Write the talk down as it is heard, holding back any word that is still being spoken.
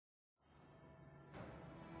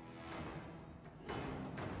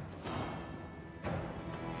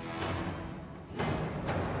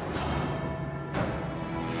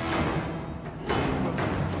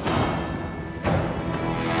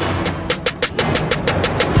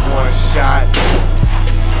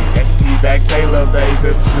Taylor,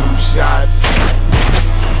 baby, 2 shots.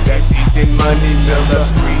 That's Ethan Money Miller,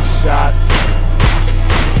 3 shots.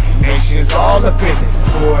 Nation's all up in it,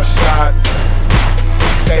 4 shots.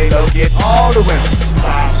 Staylo get all the women,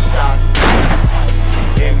 5 shots.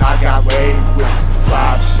 And I got Wade Wilson,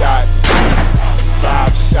 5 shots.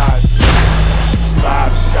 5 shots.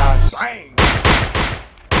 5 shots. Bang!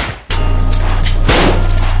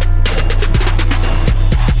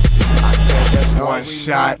 I said that's 1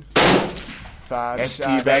 shot. That's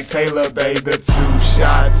T-Back Taylor, baby, 2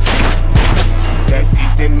 shots. That's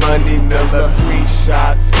Ethan Money Miller, 3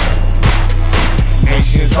 shots.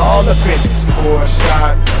 Nation's all up in it, 4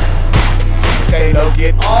 shots. Staylo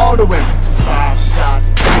get all the women, 5 shots.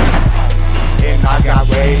 And I got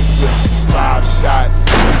Wade Wilson, 5 shots.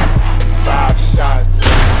 5 shots.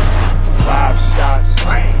 5 shots.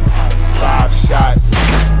 5 shots.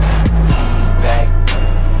 T-Back.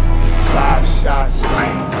 5 shots.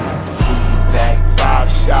 T-Back. 5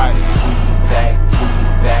 shots. T-Back.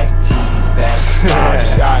 T-Back. T-Back. 5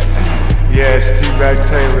 shots. Yeah, it's T-Back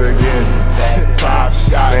Taylor again. 5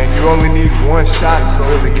 shots. Man, you only need 1 shot to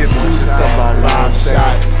really get through to somebody. 5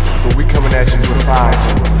 shots. But we coming at you with 5.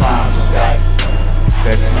 5 shots.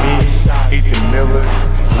 That's me, Ethan Miller,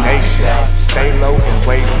 Nastion, Staylo, and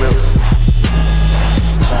Wade Wilson.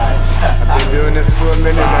 I've been doing this for a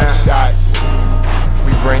minute now. 5 shots.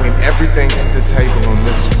 We bringing everything to the table on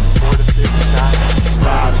this one. 4 to 5 shots.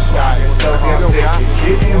 5 shots. It's so damn sick, it's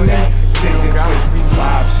getting me. Sick and twisty.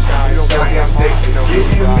 5 shots. So damn sick, it's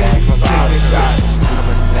getting me. 5 shots.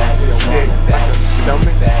 It's sick. Like a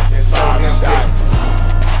stomach. It's so damn sick.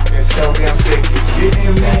 It's so damn sick, it's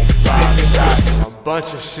getting me. 5 shots. A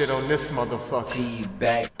bunch of shit on this motherfucker.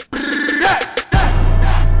 T-Back.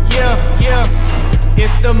 Yeah,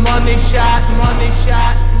 it's the money shot, money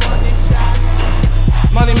shot, money shot.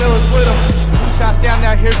 Money Miller's with him. 2 shots down,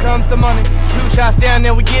 now here comes the money. 2 shots down,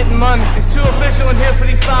 now we getting money. It's too official in here for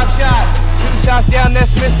these 5 shots. 2 shots down,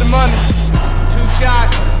 that's Mr. Money. 2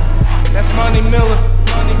 shots, that's Money Miller.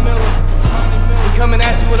 Money Miller, Money Miller. We coming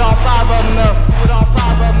at you with all 5 of them up. With all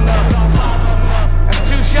 5 of them up. That's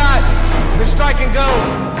 2 shots. Let's strike and go.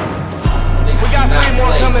 We got 3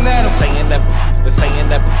 more coming at him. They're saying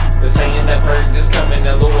that purge is coming.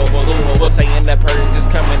 That Louisville, saying that purge is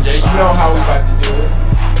coming. You know how we about to do it.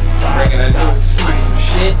 Bringing a new exclusive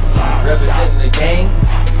shit. Representing the gang.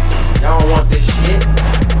 Y'all don't want this shit.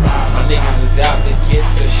 My niggas is out to get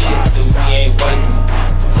the shit, so we ain't waiting.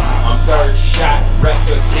 I'm 3rd shot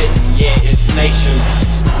representing, yeah, it's Nation.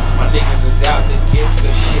 My niggas is out to get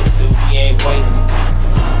the shit, so we ain't waiting.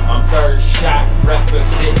 I'm 3rd shot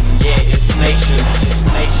representing, yeah, it's Nation. It's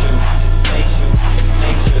Nation. It's Nation. It's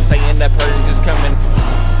Nation. They're saying that purge is coming.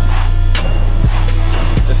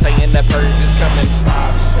 They're saying that purge is coming. 5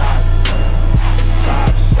 shots.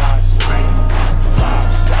 5 shots.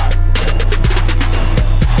 5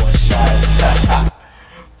 shots.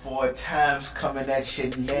 4 times coming at your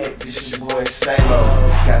neck. This your boy Staylo.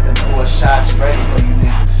 Got them 4 shots ready for you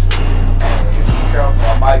niggas. Hey, be careful,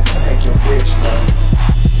 I might just take your bitch, bro.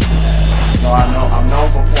 No, I'm known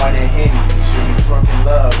for pointing Henny. Should be drunk in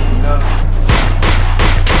love, you know.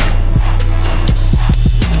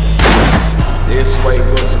 This Wade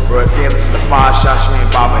Wilson, bro. If you ain't listen to 5 shots, you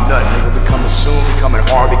ain't bobbing nothing, nigga. We coming soon, we coming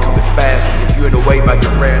hard, we coming fast. If you in the way, might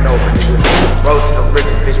get ran over, nigga. Road to the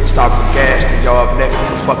Ricks, bitch, we stop for gas. Then y'all up next,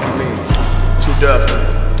 nigga. Fuck you mean? 2 dubs,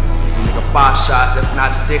 nigga. 5 shots. That's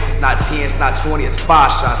not 6, it's not 10, it's not 20, it's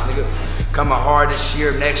 5 shots, nigga. Coming hard this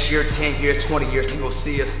year, next year, 10 years, 20 years, you gon'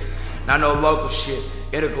 see us. Not no local shit,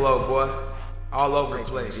 interglobe, boy. All over the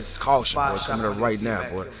place. It's caution, boy. Coming up right now,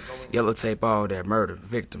 boy. Yellow tape, all that murder,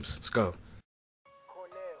 victims. Let's go.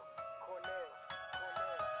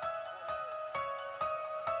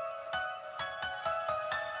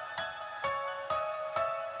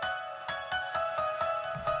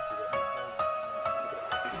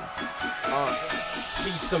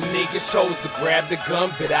 See, some niggas chose to grab the gun,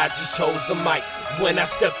 but I just chose the mic. When I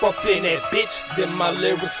step up in that bitch, then my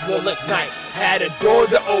lyrics will ignite. Had a door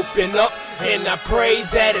to open up, and I pray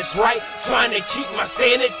that it's right. Trying to keep my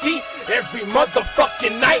sanity every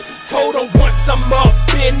motherfucking night. Told them once I'm up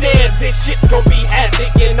in there, this shit's gonna be havoc.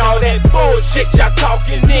 And all that bullshit y'all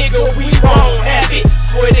talking, nigga, we won't have it.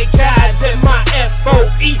 Swear to God that my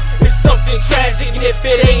FOE is something tragic. And if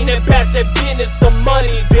it ain't about that business of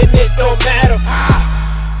money, then it don't matter.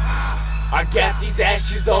 I got these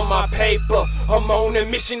ashes on my paper. I'm on a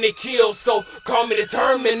mission to kill, so call me the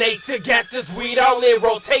Terminator. Got this weed all in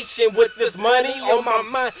rotation with this money on my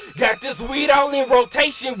mind. Got this weed all in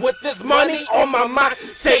rotation with this money on my mind.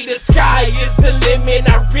 Say the sky is the limit.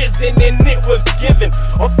 I risen and it was given.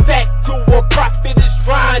 A fact to a prophet is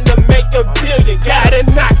trying to make a billion.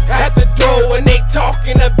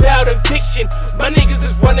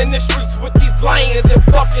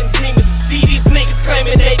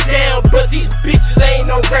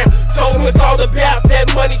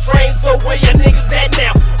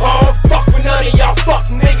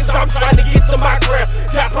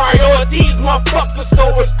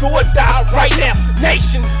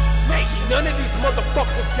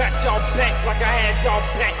 act like I had y'all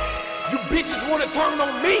back. You bitches wanna turn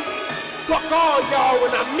on me? Fuck all y'all,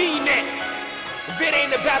 and I mean that. If it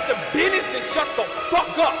ain't about the business, then shut the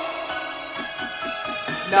fuck up.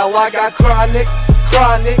 Now I got chronic,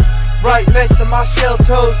 right next to my shell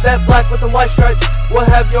toes. That black with the white stripes will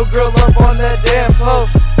have your girl up on that damn pole.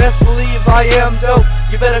 Best believe I am dope.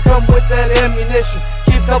 You better come with that ammunition.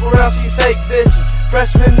 Keep a couple rounds for you fake bitches.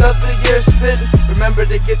 Freshman of the year spittin'. Remember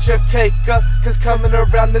to get your cake up, cause coming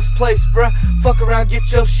around this place, bruh, fuck around, get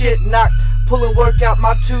your shit knocked. Pulling work out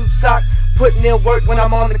my tube sock, putting in work when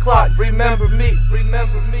I'm on the clock. Remember me,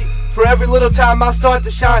 remember me. For every little time I start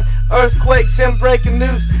to shine, earthquakes and breaking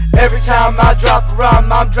news. Every time I drop a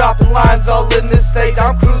rhyme, I'm dropping lines all in this state.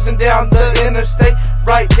 I'm cruising down the interstate,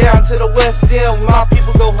 right down to the west end where my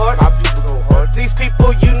people go hard. These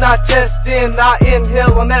people you not testing, I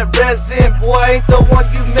inhale on that resin. Boy, ain't the one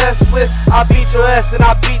you mess with. I beat your ass and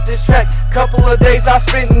I beat this track. Couple of days I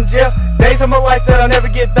spent in jail, days of my life that I'll never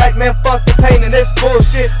get back. Man, fuck the pain and this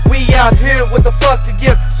bullshit. We out here with the fuck to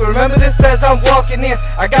give. So remember this as I'm walking in.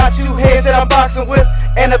 I got 2 hands that I'm boxing with,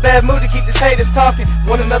 and a bad mood to keep these haters talking.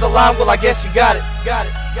 Want another line? Well, I guess you got it.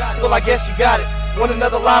 Well, I guess you got it. Want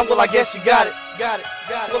another line? Well, I guess you got it.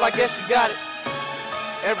 Well, I guess you got it.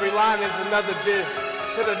 Every line is another diss.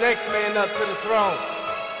 To the next man up to the throne.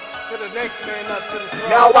 To the next man up to the throne.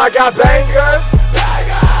 Now I got bangers,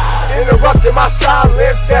 interrupting my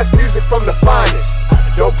silence. That's music from the finest.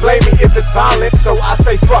 Don't blame me if it's violent, so I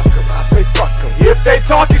say fuck 'em. If they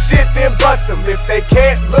talking shit, then bust 'em. If they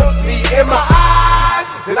can't look me in my eyes,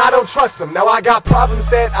 then I don't trust them. Now I got problems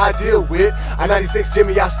that I deal with. I 96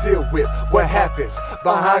 Jimmy, I still whip. What happens?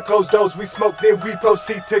 Behind closed doors, we smoke, then we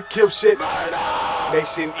proceed to kill shit.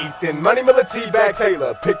 Nation Ethan, Money Miller, T-Bag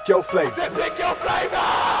Taylor, pick your flavor.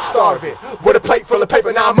 Starving with a plate full of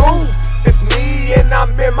paper, now move. It's me and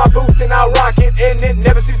I'm in my booth and I rock it, and it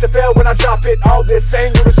never seems to fail when I drop it. All this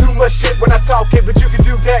anger is too much shit when I talk it, but you can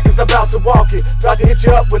do that cause I'm about to walk it. About to hit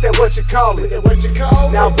you up with that what you call it.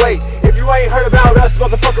 Now wait, if you ain't heard about us,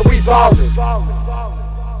 motherfucker, we ballin'.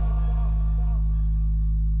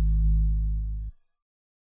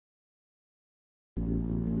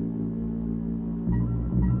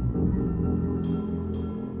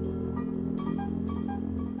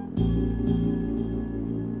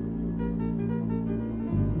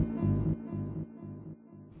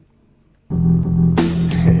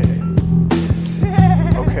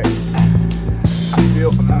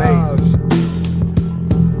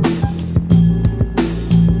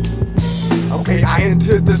 Okay, I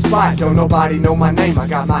entered the spot, don't nobody know my name. I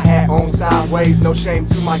got my hat on sideways, no shame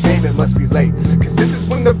to my game, it must be late. Cause this is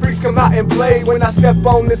when the freaks come out and play. When I step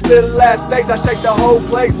on this little ass stage, I shake the whole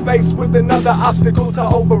place, faced with another obstacle to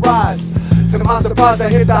overrise. To my surprise, I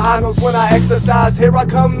hit the high notes when I exercise. Here I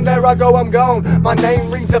come, there I go, I'm gone. My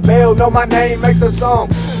name rings a bell, no, my name makes a song.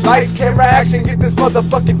 Lights, camera, action, get this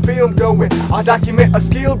motherfucking film going. I document a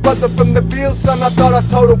skilled brother from the field, son. I thought I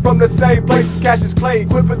told him from the same places. Cassius Clay,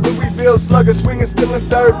 equipped with Louisville, slugger swinging, still in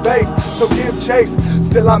third base. So give chase,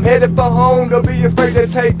 still I'm headed for home. Don't be afraid to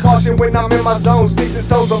take caution when I'm in my zone. Sticks and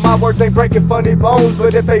stones, but my words ain't breaking funny bones.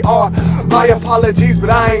 But if they are, my apologies, but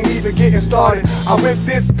I ain't even getting started. I whip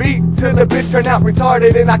this beat till the bitch turn out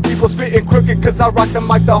retarded, and I keep on spitting crooked cause I rock the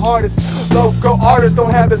mic the hardest. Local artists don't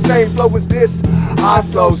have the same flow as this. I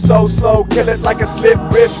flow so slow, kill it like a slip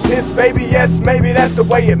wrist. Piss, baby, yes, maybe that's the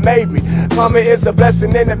way it made me. Karma is a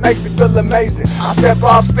blessing and it makes me feel amazing. I step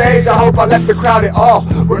off stage, I hope I left the crowd at all.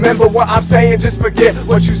 Remember what I'm saying, just forget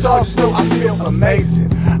what you saw. Just know I feel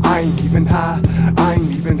amazing. I ain't even high,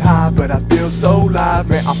 but I feel so live,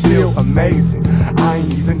 man, I feel amazing. I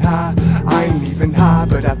ain't even high,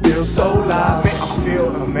 but I feel so live, man, I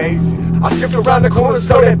feel amazing. I skipped around the corner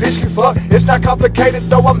so that bitch can fuck. It's not complicated,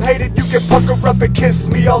 though I'm hated. You can pucker up and kiss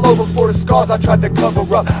me all over for the scars I tried to cover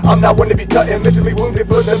up. I'm not one to be cutting, mentally wounded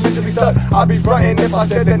for the mentally stuck. I'll be frontin' if I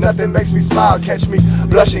said that nothing makes me smile. Catch me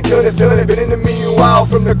blushing, killing it, feeling it. Been in the meanwhile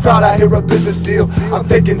from the crowd, I hear a business deal. I'm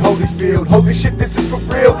thinking Holyfield, holy shit, this is for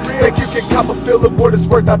real. Think you can cop a feel of what it's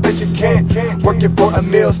worth? I bet you can't. Working for a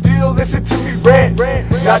meal, still listen to me rant.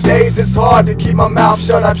 Nowadays it's hard to keep my mouth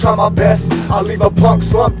shut, I try my best. I leave a punk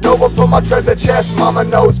slumped over for my treasure chest. Mama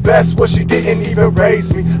knows best, well she didn't even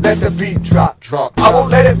raise me. Let the beat drop. I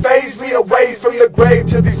won't let it phase me away from the grave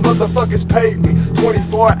till these motherfuckers pay me.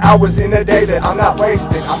 24 hours in a day that I'm not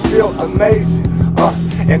wasting. I feel amazing.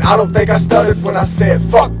 And I don't think I stuttered when I said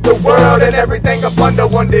fuck the world and everything up under.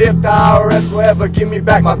 Wonder if the IRS will ever give me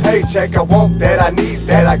back my paycheck. I want that, I need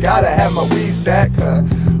that, I gotta have my weed sack.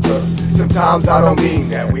 sometimes I don't mean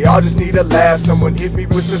that. We all just need a laugh, someone hit me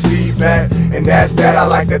with some feedback, and that's that. I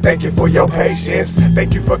like to thank you for your patience.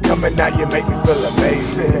 Thank you for coming out, you make me feel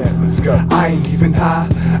amazing. Let's go. I ain't even high,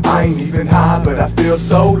 but I feel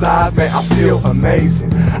so live, man, I feel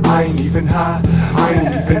amazing. I ain't even high,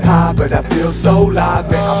 but I feel so live,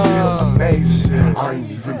 man, I feel amazing. I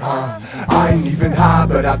ain't even high,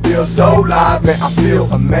 but I feel so live, man, I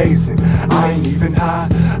feel amazing. I ain't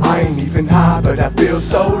even high, but I feel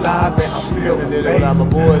so live, man, I feel amazing.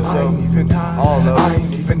 I ain't even high, but I feel so live, man, I feel amazing. I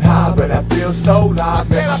ain't even high, but I feel so live,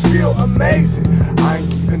 man, I feel amazing. I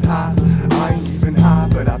ain't even high,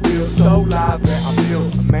 but I feel so live, man, I feel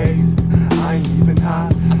amazing. I ain't even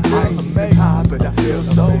high, but I feel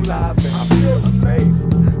so live, I feel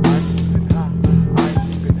amazing.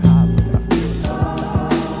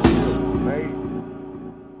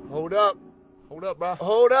 Hold up, bro.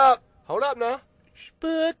 Hold up now.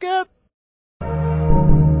 Spook up.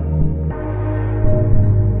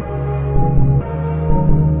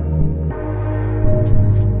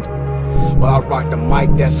 Well, I rock the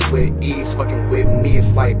mic, that's with ease. Fucking with me,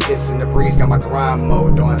 it's like piss in the breeze. Got my grind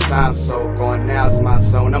mode on time, so going now's my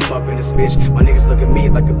zone. I'm up in this bitch. My niggas look at me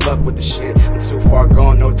like good luck with the shit. I'm too far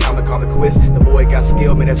gone, no time to call it quits. The boy got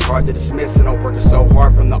skill, man, that's hard to dismiss. And I'm working so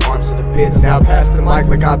hard from the arms to the pits. Now pass the mic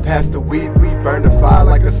like I passed the weed. We burn the fire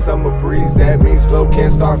like a summer breeze. That means flow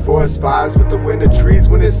can't start forest fires with the winter trees.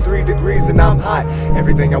 When it's 3 degrees and I'm hot.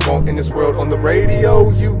 Everything I want in this world on the radio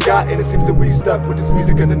you got. And it seems that we stuck with this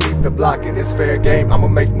music underneath the block. And it's fair game, I'ma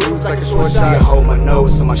make moves like a short shot. See, I hold my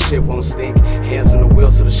nose so my shit won't stink. Hands on the wheel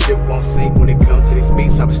so the shit won't sink. When it comes to these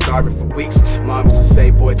beats, I've been starving for weeks. Mom used to say,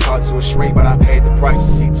 boy, talk to a shrink, but I paid the price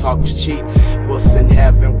to see talk was cheap. Wilson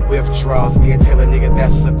having withdrawals. Me and Taylor, nigga,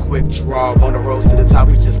 that's a quick draw. On the roads to the top,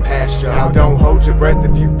 we just passed y'all. Now don't hold your breath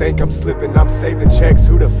if you think I'm slipping. I'm saving checks,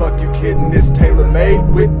 who the fuck you kidding? This Taylor made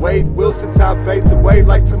with Wade Wilson. Time fades away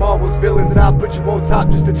like tomorrow's villains. And I'll put you on top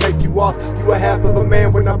just to take you off. You a half of a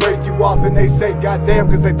man when I break you off. And they say goddamn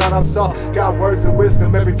cause they thought I'm soft. Got words of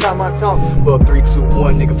wisdom every time I talk. Well, 3, 2,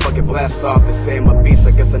 1, nigga, fucking blast off. They say I'm a beast,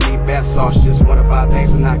 I guess I need bath sauce. Just wanna buy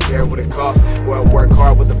things and not care what it costs. Well, I work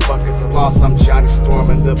hard, what the fuck is a loss? I'm Johnny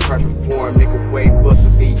Storm in the perfect form. Nigga, Wade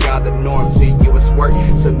Wilson beyond the norm. To you it's work,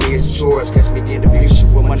 to me it's chores. Catch me in the future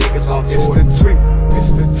with my niggas on tour.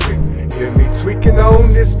 It's the tweak. Hear me tweaking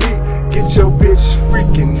on this beat. Get your bitch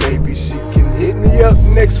freaking, maybe she can hit me up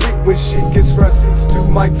next week when she gets front seats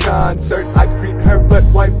to my concert. I greet her, but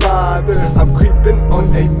why bother? I'm creeping on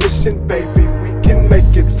a mission, baby. We can make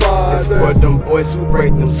it farther. It's for them boys who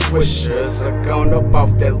break them swishers. I gone up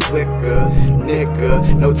off that liquor,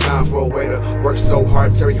 nigga. No time for a waiter. Work so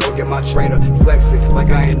hard, Terry Ho get my trainer. Flex it like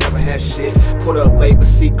I ain't never had shit. Put up late, but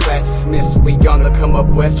see class dismissed. We young to come up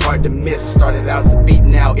west, hard to miss. Started out as a beat,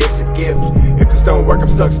 now it's a gift. If this don't work, I'm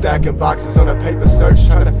stuck stacking boxes on a paper search,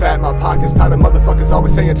 trying to fat my pockets. Tired of motherfuckers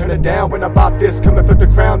always saying turn it down when I bop this. Coming for the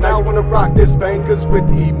crown, now I wanna rock this. Bangers with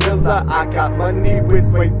E. Miller, I got money with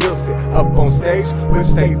Wade Wilson. Up on stage with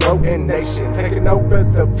Staylo and Nastion, taking over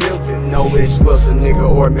the building. No, it's Wilson, nigga,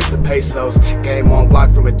 or Mr. Pesos. Game on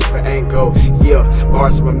block from a different angle. Yeah,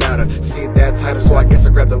 bars are a matter. See that title, so I guess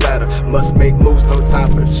I grab the ladder. Must make moves, no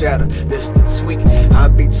time for the chatter. This the tweak, I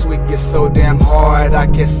be tweaking so damn hard I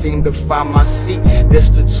can't seem to find my seat. This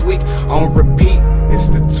the tweak, on repeat. It's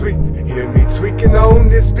the tweak, hear me tweaking on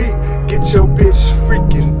this beat. Get your bitch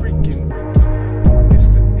freaking.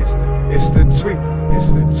 It's the tweak,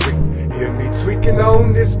 it's the tweak. Hear me tweaking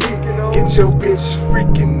on this beat. Get your bitch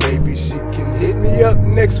freaking, maybe she can hit me up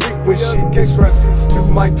next week when she gets front seats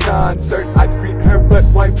to my concert. I greet her, but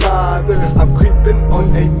why bother? I'm creeping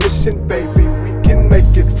on a mission, baby. We can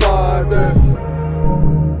make it farther.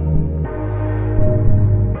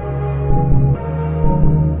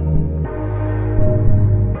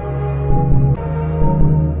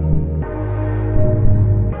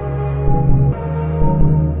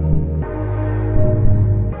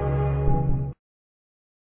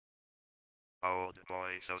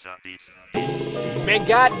 Man,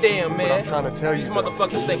 goddamn, man. But I'm trying to tell you, these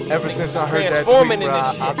motherfuckers think ever since I heard that transforming tweet, in bro,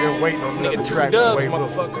 this shit. I've been waiting on another Nigga, track Dubs, from Wade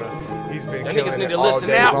Wilson, motherfucker. bro. He's been Y'all killing niggas need it to all listen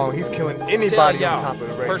day out. long. He's killing anybody Tell on y'all. top of the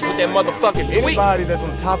radio. First with that motherfucking tweet. Anybody that's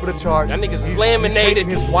on top of the charts. Y'all niggas he's laminated. taking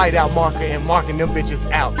his whiteout marker and marking them bitches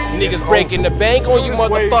out. Niggas It's breaking over. the bank on you As soon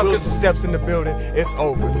as Wade motherfuckers. Wilson steps in the building, it's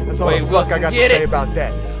over. That's all Wade the fuck Wilson, I got to get say it. about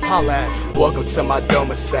that. Holla at me. Welcome to my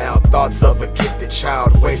domicile. Thoughts of a gifted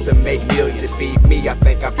child. Ways to make millions. It be me, I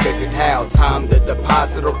think I figured how. Time to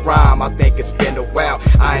deposit a rhyme. I think it's been a while.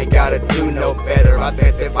 I ain't gotta do no better. I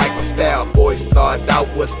think they like my style. Boys thought I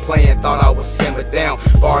was playing thought I would simmer down.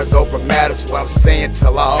 Bars over matters, what I'm saying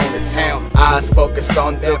till I own the town. Eyes focused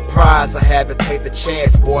on their prize, I had to take the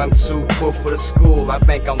chance. Boy, I'm too cool for the school, I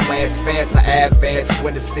think I'm Lance Vance. I advance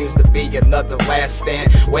when it seems to be another last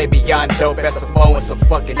stand. Way beyond dope, that's a phone and some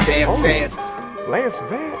fucking damn sands. Lance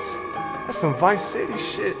Vance? That's some Vice City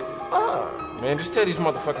shit. Man, just tell these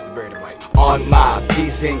motherfuckers to bury the mic. On my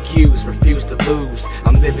P's and Q's, refuse to lose.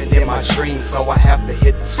 I'm living in my dreams, so I have to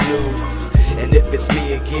hit the snooze. And if it's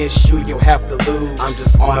me against you, you'll have to lose. I'm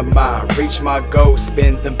just on my reach my goals,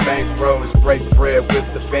 spend them bankrolls, break bread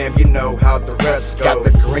with the fam, you know how the rest goes. Got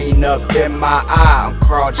the green up in my eye, I'm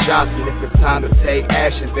Carl Johnson. If it's time to take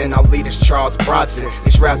action, then I'll lead as Charles Bronson.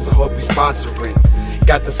 These raps I hope he's sponsoring.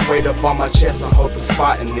 Got the sprayed up on my chest, I hope you're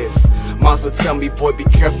spotting this. Moms would tell me, boy, be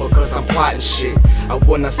careful, cause I'm plotting shit. I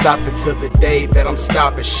will not stop until the day that I'm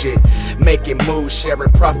stopping shit. Making moves,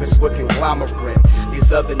 sharing profits with conglomerate.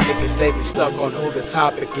 These other niggas, they be stuck on who the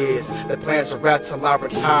topic is. The plans to rap till I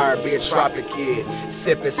retire, be a tropic kid.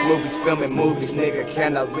 Sipping smoothies, filming movies, nigga,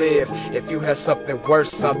 can I live? If you have something worth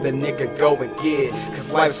something, nigga, go and get.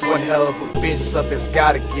 Cause life's one hell of a bitch, something's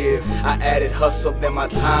gotta give. I added hustle in my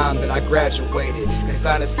time, then I graduated. Cause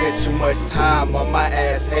I done spent too much time on my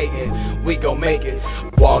ass hating. We gon' make it.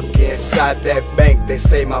 Walk inside that bank, they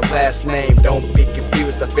say my last name. Don't be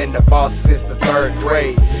confused, I've been the boss since the 3rd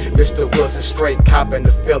grade. Mr. Wilson straight copping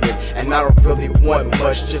the feeling. And I don't really want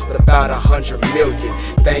much, just about 100 million.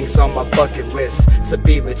 Things on my bucket list to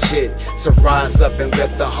be legit. To rise up and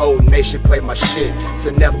let the whole nation play my shit.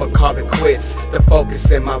 To never call it quits, to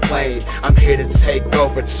focus in my lane. I'm here to take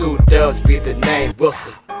over, 2 dubs be the name,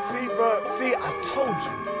 Wilson. See, bro, see, I told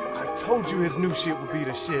you his new shit would be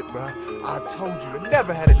the shit, bro. I told you, I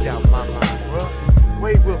never had a doubt in my mind, bro.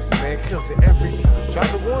 Wade Wilson, man, kills it every time. Try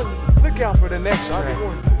to warn you. Look out for the next track.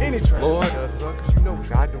 Any track Lord, he does, bro, cause you know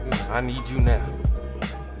he's out the one. I need you now.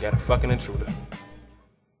 Got a fucking intruder.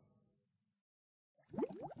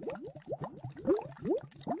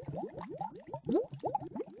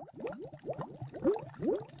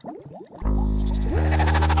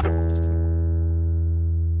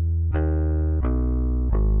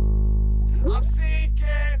 I'm sinking.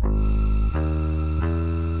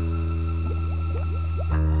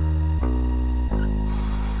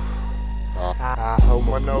 I hold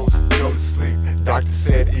my nose, go to sleep. Doctor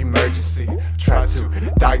said emergency. Try to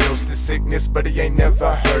diagnose the sickness, but he ain't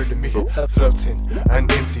never heard of me. Floating,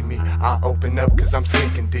 unempty me. I open up cause I'm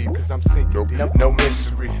sinking deep. No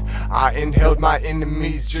mystery. I inhaled my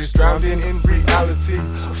enemies, just drowned in reality.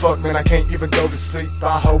 Fuck man, I can't even go to sleep.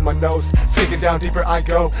 I hold my nose, sinking down deeper I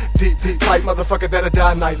go. Deep, tight motherfucker that'll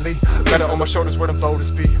die nightly. Better on my shoulders where them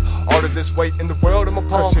boulders be. All of this weight in the world in my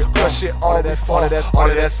palm. Crush it, all of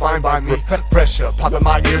that's fine by me. Pressure, popping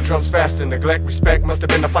my eardrums faster. Neglect, respect must have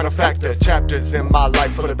been the final factor. Chapters in my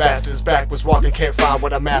life full of bastards. Backwards walking, can't find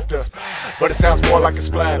what I'm after. But it sounds more like a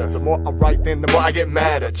splatter. The more I write, then the more I get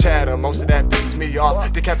madder. Chatter, most of that pisses me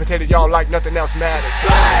off. Decapitated y'all like nothing else matters.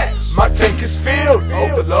 Splash! My tank is filled.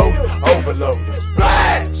 Overload.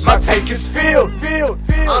 Splash! My tank is filled.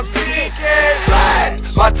 I'm sinking.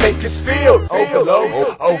 Splash! My tank is filled.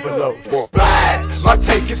 Overload. Splash! My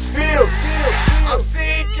tank is filled. I'm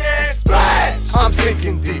sinking. Splash! I'm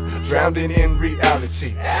sinking deep, drowning in reality.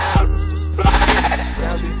 Splash!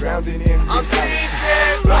 Drowning in reality. I'm sinking.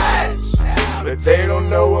 Splash! But they don't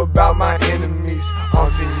know about my enemies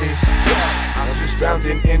haunting me. Splash! I'm just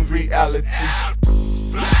drowning in reality.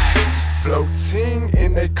 Splash! Floating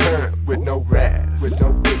in a current with no wrath.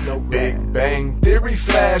 Big bang theory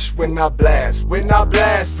flash when I blast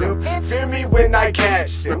them. Fear me when I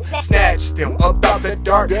catch them. Snatch them up out the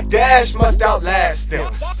dark. Dash must outlast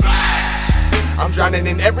them. I'm drowning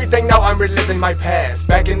in everything, now I'm reliving my past.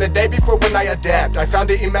 Back in the day before when I adapt, I found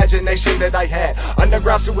the imagination that I had.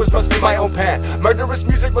 Underground sewers must be my own path. Murderous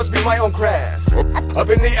music must be my own craft. Up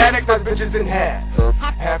in the attic, those bitches in half.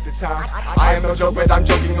 Half the time, I am no joke, but I'm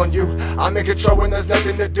joking on you. I'm in control when there's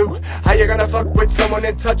nothing to do. How you gonna fuck with someone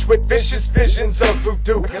in touch with vicious visions of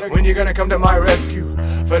voodoo? When you gonna come to my rescue?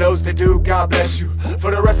 For those that do, God bless you. For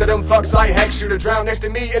the rest of them fucks, I hex you to drown next to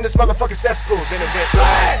me in this motherfucking cesspool. Then it went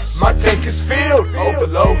splash. My tank is filled.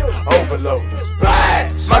 Overload.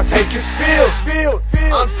 Splash. My tank is filled.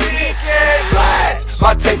 I'm sinking. Splash.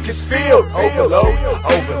 My tank is filled. Overload.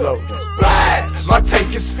 Splash. My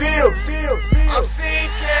tank is filled. I'm sinking.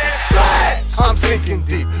 Splash. I'm sinking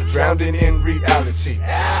deep, drowning in reality.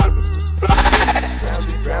 Splash.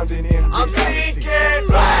 Drowning in reality. I'm sinking.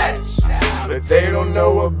 Splash. But they don't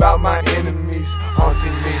know about my enemies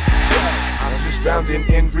haunting me. Splash. I'm just drowning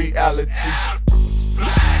in reality. Splash.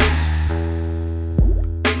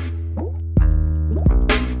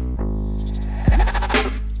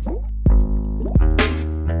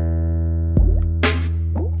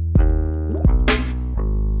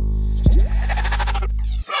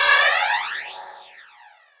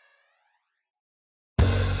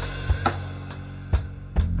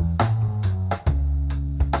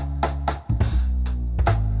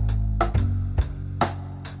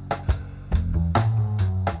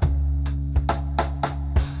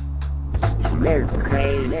 I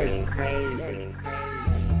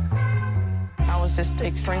was just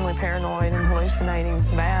extremely paranoid and hallucinating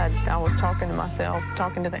bad. I was talking to myself,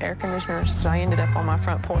 talking to the air conditioners, because I ended up on my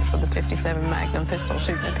front porch with a .57 Magnum pistol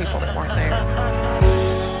shooting at people that weren't there.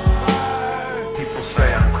 People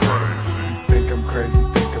say I'm crazy. Think I'm crazy,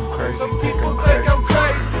 think I'm crazy, think I'm crazy.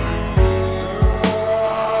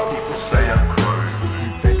 People say I'm crazy.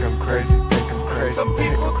 Think I'm crazy, think I'm crazy. Some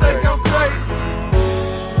people think I'm crazy.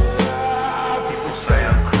 People say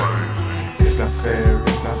I'm crazy. It's not fair,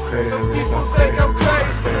 it's not fair, it's not fair.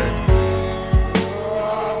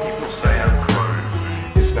 People say I'm crazy.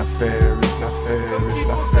 It's not fair, it's not fair, it's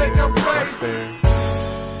not fair, it's not fair.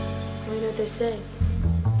 You know what they say?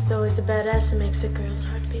 It's always a badass that makes a girl's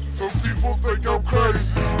heart beat. Some people think I'm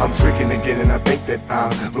crazy. I'm tweaking again and I think that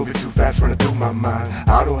I'm moving too fast, running through my mind.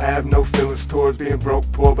 I don't have no feelings towards being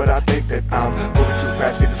broke, poor, but I think that I'm moving too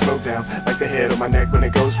fast, need to slow down. Like the head on my neck when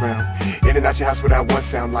it goes round. In and out your house without one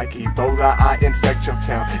sound. Like Ebola, I infect your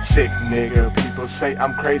town. Sick nigga, people say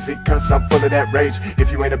I'm crazy cause I'm full of that rage.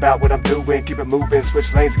 If you ain't about what I'm doing, keep it moving,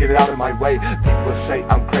 switch lanes, get it out of my way. People say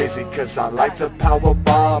I'm crazy cause I like to power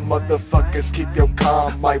bomb. Motherfuckers, keep your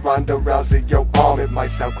calm. My Ronda Rousey, your arm. It might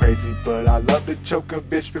sound crazy, but I love to choke a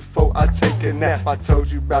bitch before I take a nap. I told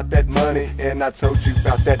you about that money, and I told you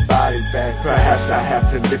about that body bag. Perhaps I have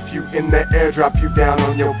to lift you in the air, drop you down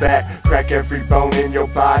on your back, crack every bone in your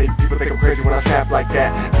body. People think I'm crazy when I snap like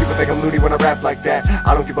that. People think I'm loony when I rap like that.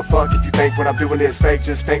 I don't give a fuck if you think what I'm doing is fake.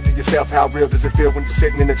 Just think to yourself, how real does it feel when you're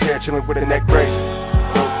sitting in a chair chilling with a neck brace?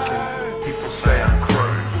 People say I'm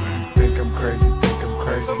crazy. Think I'm crazy, think I'm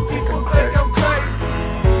crazy, think I'm crazy.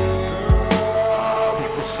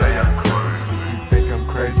 People say I'm crazy. Think I'm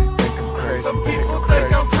crazy, think I'm crazy. Some people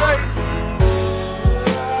think I'm crazy.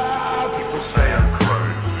 People say I'm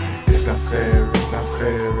crazy. It's not fair, it's not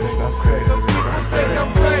fair, it's not fair, Some it's people not think fair.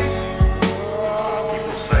 I'm crazy.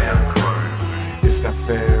 People say I'm crazy. It's not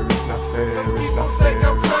fair, it's not fair, it's not fair, it's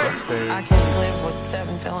not fair. I can't live with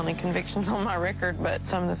 7 felony convictions on my record, but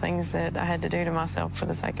some of the things that I had to do to myself for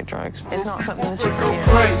the sake of drugs, it's not something that you forget.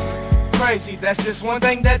 Crazy, that's just one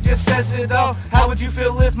thing that just says it all. How would you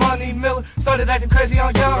feel if Money Miller started acting crazy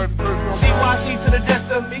on y'all? C.Y.C to the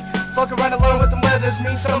death of me. Fuck around and learn what them letters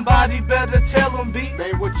mean. Somebody better tell them be.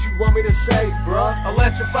 Man, what you want me to say, bruh?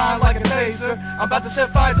 Electrifying like a taser. I'm about to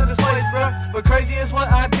set fire to this place, bruh. But crazy is what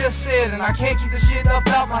I just said, and I can't keep the shit up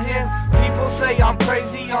out my head. People say I'm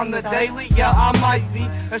crazy on the daily, yeah, I might be.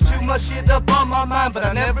 There's too much shit up on my mind, but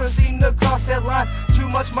I never seem to cross that line. Too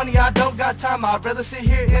much money, I don't got time. I'd rather sit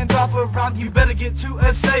here and drop a rhyme. You better get to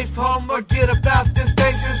a safe home or get about this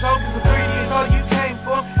danger zone, cause the 3D is all you came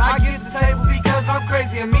for. I get the table because I'm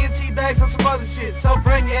crazy, and me and T-Bags on some other shit. So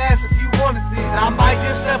bring your ass if you want it then. I might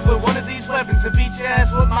just step with one of these weapons and beat your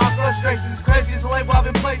ass with my frustrations. Crazy is the label I've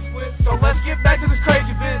been placed with. So let's get back to this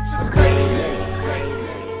crazy bitch. This crazy bitch.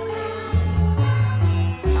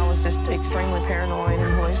 I was just extremely paranoid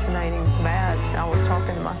and hallucinating bad. I was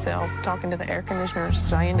talking to myself, talking to the air conditioners,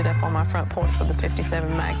 because I ended up on my front porch with a .57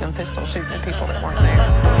 Magnum pistol shooting at people that weren't there.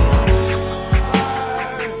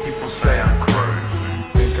 People say I'm crazy.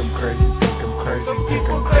 Think I'm crazy, think I'm crazy, think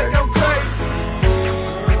I'm crazy.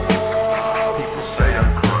 People say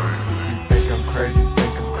I'm crazy. Think I'm crazy,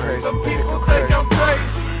 think I'm crazy, Some think people I'm think crazy. I'm crazy.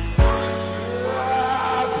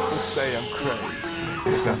 People say I'm crazy.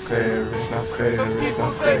 It's not fair, it's not fair, Some it's people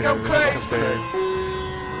not think fair, I'm it's not crazy. fair.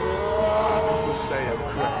 People say I'm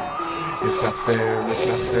crazy. It's not fair, it's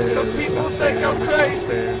not fair, Some it's people not think fair, I'm it's not crazy.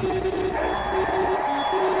 fair.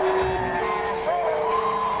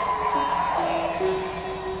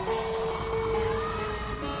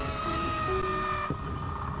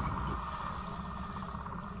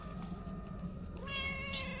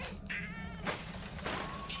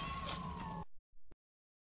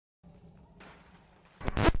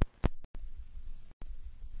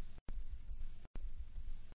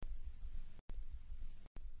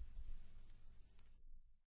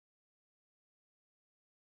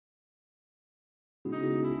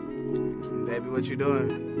 Baby, what you doing?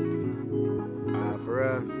 For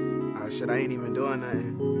real? Shit, I ain't even doing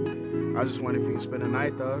nothing. I just wonder if you can spend the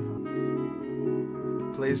night, though.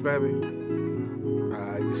 Please, baby?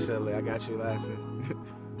 You silly. I got you laughing.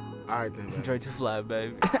 Alright then, baby. Dre To Fly,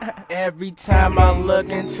 baby. Every time I look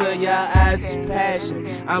into your eyes, it's passion.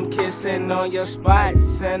 I'm kissing on your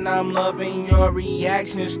spots, and I'm loving your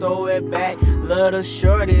reactions. Throw it back, little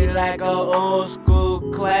shorty, like a old school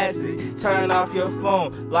classic. Turn off your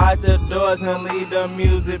phone, lock the doors, and leave the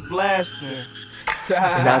music blasting.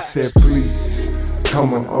 And I said, please,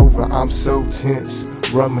 come on over, I'm so tense.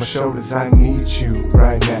 Rub my shoulders, I need you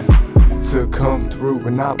right now. to come through,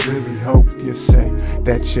 and I really hope you say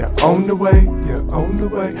that you're on the way, you're on the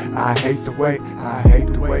way. I hate the wait, I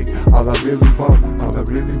hate the wait. All I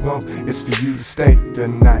really want is for you to stay the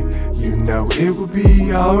night. You know it will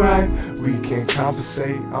be alright. We can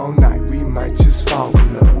conversate all night. We might just fall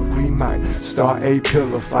in love. We might start a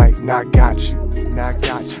pillow fight. Not got you, not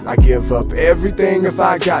got you. I give up everything if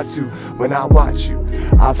I got to. When I watch you,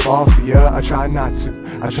 I fall for you. I try not to,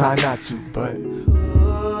 but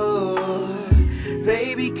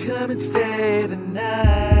baby, come and stay the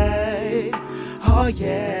night. Oh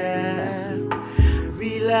yeah,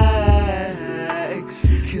 relax,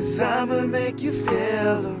 'cause I'ma make you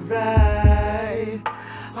feel alright.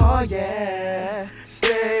 Oh yeah,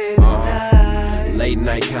 stay the night. Late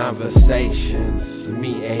night conversations,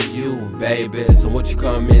 me and you, baby. So won't you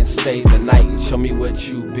come and stay the night and show me what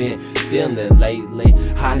you've been feeling lately?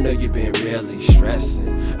 I know you've been really stressing.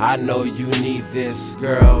 I know you need this,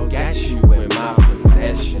 girl. Got you in my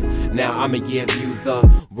possession. Now I'ma give you the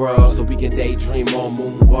world so we can daydream or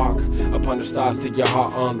moonwalk upon the stars till your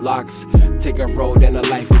heart unlocks. Take a road and a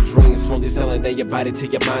life of dreams. Slowly selling down your body till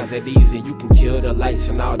your mind's at ease, and you can kill the lights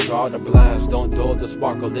and I'll draw the blinds. Don't dull the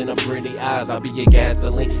sparkle in her pretty eyes. I'll be your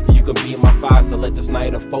gasoline and you can be my fire. So let this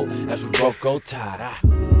night unfold as we both go tired.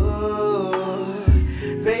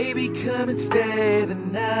 Baby, come and stay the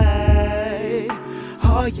night.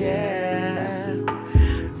 Oh yeah,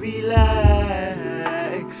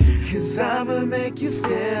 relax, 'cause I'ma make you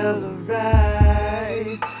feel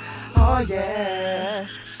alright. Oh yeah,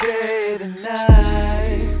 stay the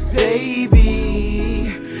night.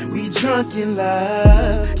 Baby, we drunk in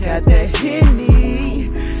love, got that Henny,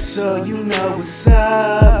 so you know what's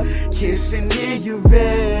up. Kissing in your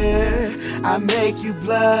ear, I make you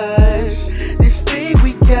blush. This thing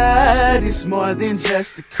we got is more than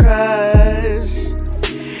just a crush.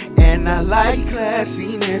 And I like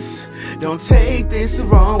classiness, don't take this the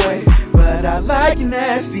wrong way, but I like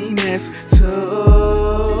nastiness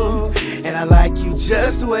too. And I like you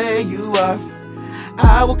just the way you are.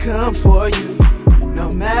 I will come for you,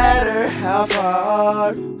 no matter how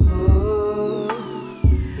far. Ooh,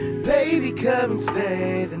 baby, come and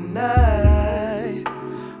stay the night.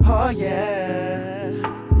 Oh yeah,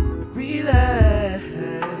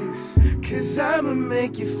 relax, 'cause I'ma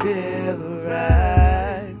make you feel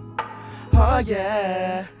alright. Oh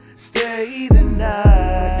yeah, stay the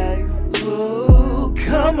night. Ooh,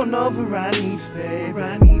 come on over, I need you, babe.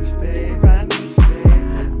 I need you, babe. I need you,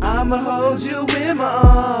 babe. I'ma hold you in my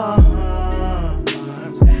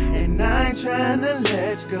arms, and I ain't tryna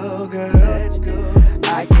let you go, girl. Let you go.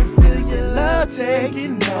 I can feel your love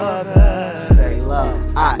taking over. Staylo,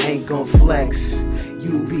 I ain't gon' flex.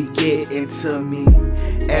 You be getting to me,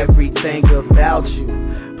 everything about you.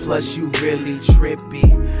 Plus you really trippy,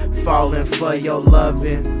 falling for your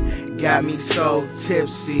loving, got me so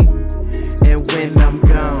tipsy. And when I'm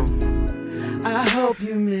gone, I hope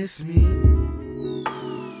you miss me.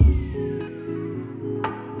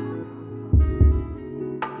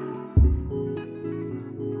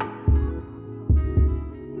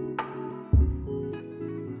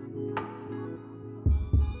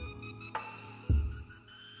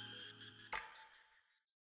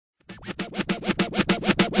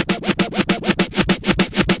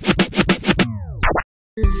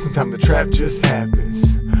 sometimes the trap just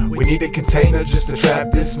happens. We need a container just to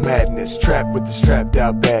trap this madness. Trapped with the strapped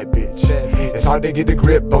out bad bitch. It's hard to get a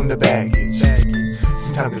grip on the baggage.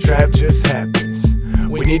 Sometimes the trap just happens.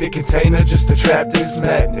 We need a container just to trap this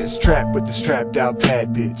madness. Trapped with the strapped out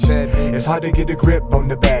bad bitch. It's hard to get a grip on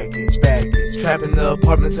the baggage. Trapping the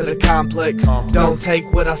apartments of the complex. Don't take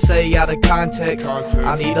what I say out of context.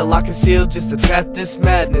 I need a lock and seal just to trap this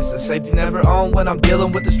madness. The safety never on when I'm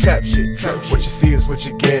dealing with this trap shit. What you see is what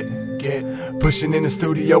you get. Pushing in the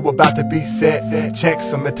studio, about to be set.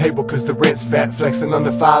 Checks on the table cause the rent's fat. Flexing on the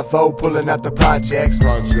 5-0, pulling out the projects.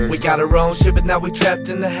 We got our own shit, but now we trapped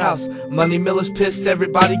in the house. Money Miller's pissed,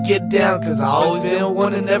 everybody get down, cause I always been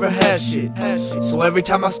one and never had shit. So every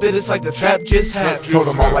time I spit, it's like the trap just happened. Told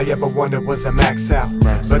them all I ever wanted was a max out,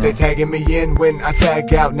 but they tagging me in when I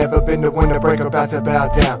tag out. Never been the one to break, about to bow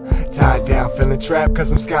down. Tied down, feeling trapped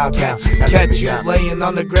cause I'm skybound. Catch you laying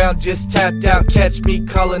on the ground, just tapped out. Catch me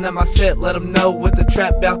calling at my set, let them know what the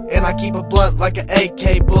trap bout. And I keep a blunt like an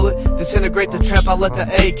AK bullet. Disintegrate the trap, I let the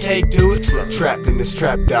AK do it. Trapped in this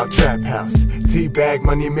trapped out trap house. T-bag,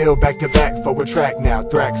 money mill, back to back for a track now.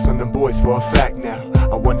 Thrax on them boys for a fact now.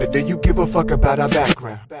 I wonder, do you give a fuck about our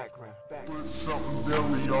background? Put something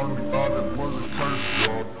deadly on me, thought it was a curse,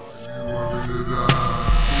 y'all. You wanted it out.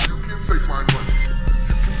 So you can take my money. You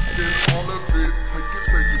can spend all of it, take it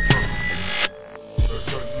from me. That's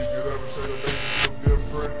how you get up and say the name is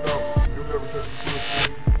different, no.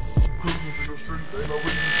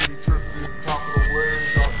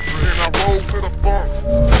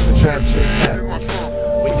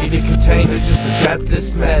 to trap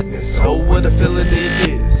this madness. Oh, what a feeling it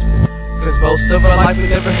is. Cause most of our life we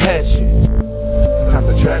never had shit. Sometimes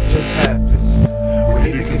the trap just happens.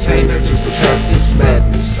 We need a container just to trap this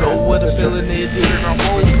madness. Oh, what a feeling it is.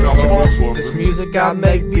 This music I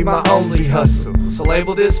make be my only hustle. So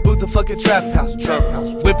label this booth the fucking trap house.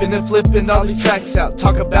 Whipping and flipping all these tracks out.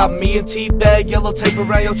 Talk about me and T-Bag, yellow tape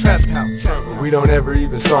around your trap house. We don't ever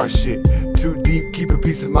even start shit. Too deep, keep a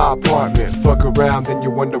piece of my apartment. Fuck around, then you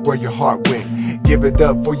wonder where your heart went. Give it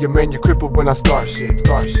up for your man, you're crippled when I start shit.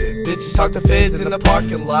 Bitches talk to feds in the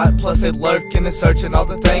parking lot. Plus they lurking and searching all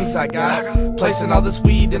the things I got. Placing all this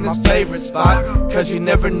weed in its favorite spot. Cause you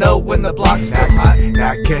never know when the block's still hot.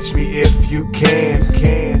 Now catch me if you can.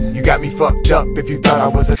 You got me fucked up if you thought I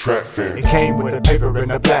was a trap fan. It came with a paper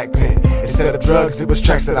and a black pen. Instead of drugs, it was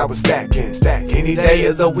tracks that I was stacking. Any day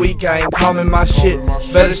of the week I ain't calming my shit.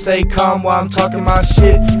 Better stay calm while I'm talking my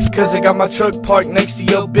shit. Cause I got my truck parked next to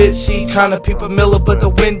your bitch. She tryna peep a Miller but the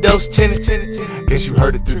windows tinted. Guess you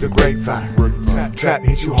heard it through the grapevine. Trap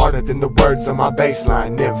hit you harder than the words on my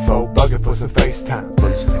baseline. Info, bugging for some FaceTime.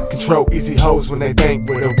 Control easy hoes when they think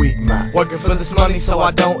with a weak mind. Working for this money so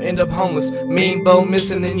I don't end up homeless. Mean bone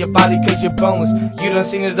missing in your body cause you're boneless. You done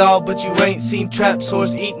seen it all but you ain't seen trap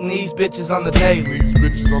whores eating these bitches on the daily.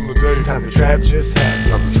 Sometimes the trap just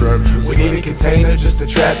happens. We need a container just to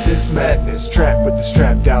trap this madness. Trap with the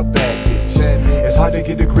strapped out bad bitch. It's hard to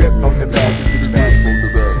get a grip on the bad bitch.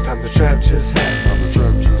 Sometimes the trap just happens.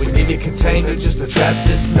 We need a container just to trap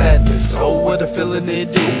this madness. Oh, what a feeling it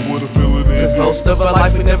is. Cause most of our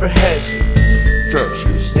life we never had shit.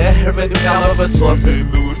 Yeah, everybody all over talk. We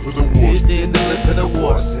didn't do it for the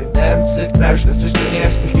war. Damn, sit back, das ist die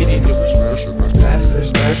erste Video. Das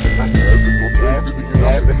ist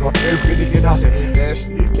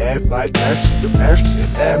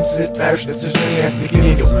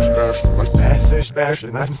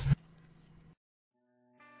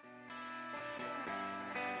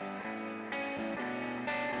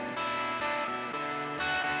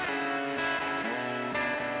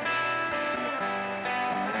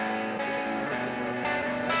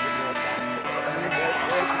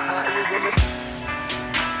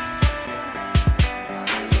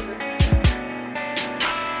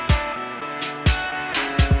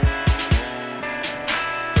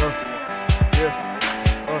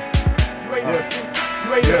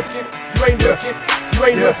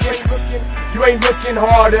You ain't looking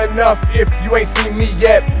hard enough if you ain't seen me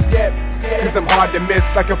yet. Cause I'm hard to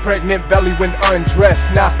miss like a pregnant belly when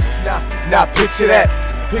undressed. Nah, picture that.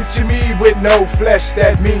 Picture me with no flesh,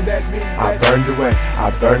 that means I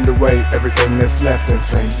burned away everything that's left in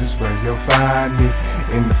flames is where you'll find me.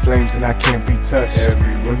 In the flames and I can't be touched.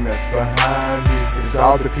 Everyone that's behind me, it's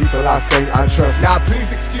all the people I say I trust. Now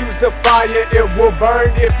please excuse the fire, it will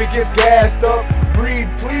burn if it gets gassed up. Breathe,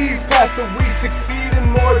 please, pass the weed,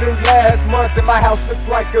 succeeding more than last month. And my house looked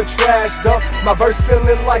like a trash dump. My verse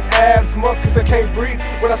feeling like asthma, cause I can't breathe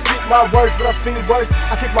when I speak my words, but I've seen worse.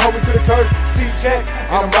 I kick my homie to the curb, C.Y.C.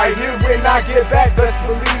 I'm right here when I get back, best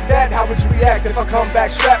believe that. How would you react if I come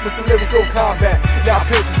back strapped with some lyrical combat? Now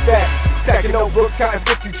picture stacks, stacking notebooks, counting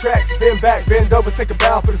 50 tracks. Bend back, bend over, take a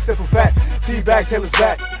bow for the simple fact. T-Bag, Taylor's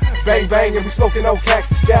back. Bang bang and we smoking on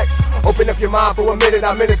Cactus Jack. Open up your mind for a minute,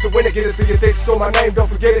 I'm in it to win it. Get it through your thick skull, my name, don't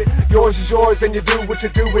forget it. Yours is yours and you do what you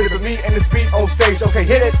do with it. But me and this beat on stage, okay,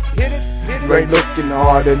 hit it. You ain't looking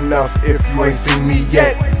hard enough if you ain't seen me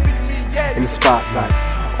yet. In the spotlight,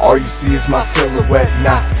 all you see is my silhouette.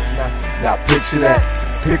 Now picture that.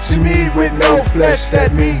 Picture me with no flesh,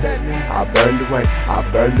 that means I burned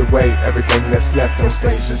away everything that's left on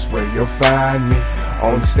stage is where you'll find me.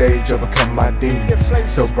 On the stage, overcome my demons.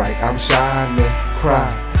 So bright, I'm shining,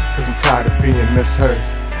 crying, cause I'm tired of being misheard.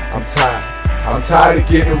 I'm tired of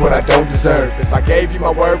getting what I don't deserve. If I gave you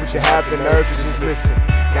my word, would you have the nerve to just listen?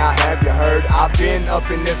 Now have you heard? I've been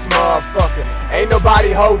up in this motherfucker. Ain't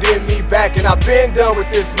nobody holding me back, and I've been done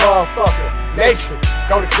with this motherfucker. Nation,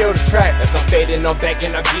 gonna kill the track. As I'm fading, I'm back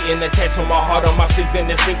and I'm getting attached on my heart, on my sleep,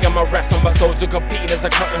 and it's sinking my rest on my soldier competing as the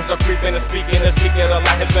curtains are creeping and speaking and seeking. A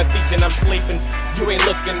lot has been featuring, I'm sleeping. You ain't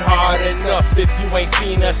looking hard enough if you ain't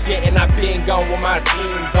seen us yet, and I've been gone with my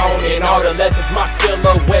teams on, and all the left is my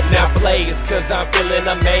silhouette now plays, cause I'm feeling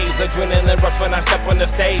amazed. Adrenaline rush when I step on the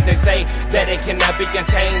stage. They say that it cannot be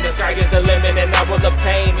contained. The sky is the limit, and I will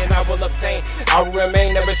obtain, I'll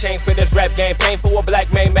remain, never change for this rap game. Painful a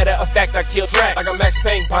black man, matter of fact, I kill track like a Max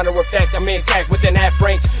Payne, ponder effect, I'm intact within half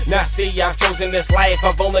range. Now see, I've chosen this life,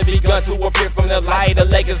 I've only begun to appear from the light. A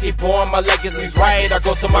legacy born, my legacy's right. I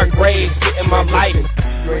go to my grave, getting my life.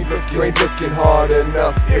 You ain't looking hard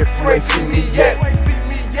enough if you ain't seen me yet.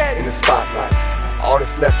 In the spotlight, all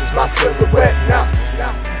that's left is my silhouette.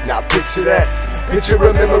 Now picture that. Picture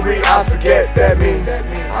a memory I forget, that means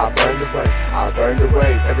I burned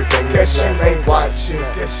away everything. Guess you ain't watching,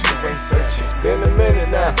 guess you ain't searching. It's been a minute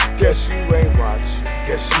now, guess you ain't watching,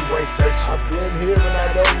 guess you ain't searching. I've been here and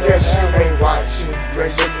I don't know. Guess you ain't watching, you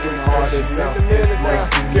ain't looking hard enough.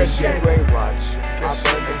 Guess you ain't watching, guess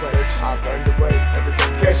you ain't searching. I burned away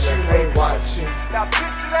everything. Guess you ain't watching. Now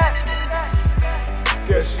picture that.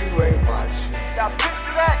 Guess you ain't watching. Now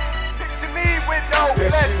picture that. Picture me with no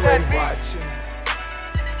Guess flesh you that ain't beat. watching.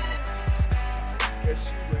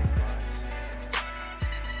 Guess you ain't watching.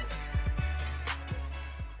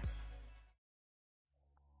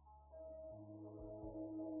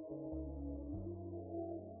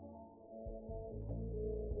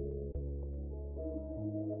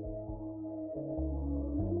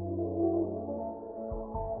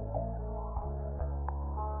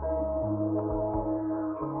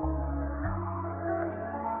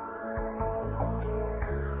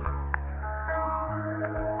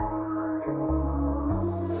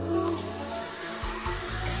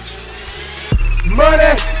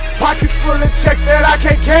 Money, pockets full of checks that I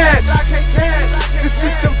can't cash. The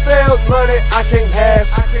system failed, money I can't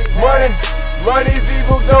have. Money's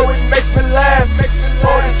evil though it makes me laugh.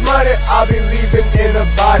 For this money I'll be leaving in a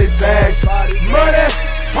body bag. Money,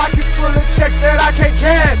 pockets full of checks that I can't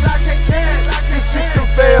cash. The system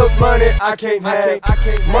failed, money I can't have.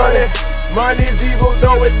 Money's evil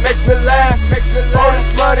though it makes me laugh. For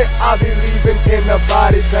this money I'll be leaving in a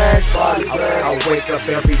body bag. I wake up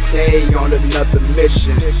every day on another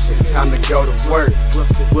mission. It's time to go to work.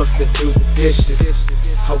 Wilson do the dishes.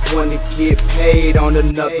 I wanna get paid on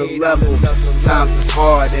another level. Times is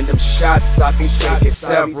hard and them shots I be taking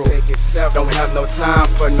several. Don't have no time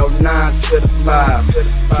for no 9 to the 5.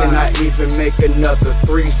 Can I even make another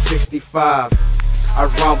 365? I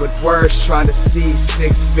run with words trying to see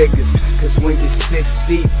 6 figures. Cause when you're 6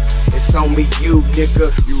 deep, it's only you, nigga.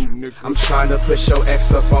 I'm trying to put your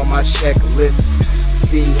ex up on my checklist.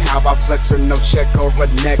 See how I flex her, no check or a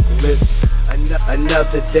necklace.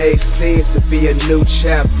 Another day seems to be a new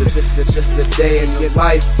chapter. Just a day in the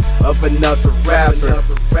life of another rapper.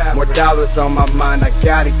 More dollars on my mind, I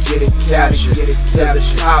gotta get it captured. To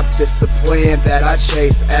the top, it's the plan that I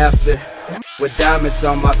chase after. With diamonds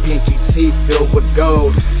on my pinky teeth filled with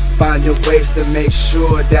gold. Finding ways to make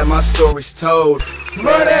sure that my story's told.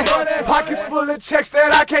 Money, pockets full of checks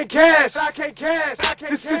that I can't cash.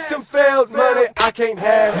 The system failed, money I can't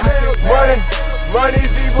have.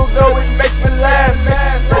 Money's evil though it makes me laugh.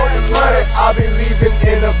 For this money I'll be leaving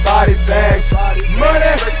in a body bag.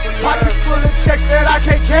 Money, pockets full of checks that I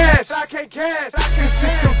can't cash. The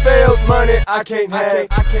system failed, money I can't have.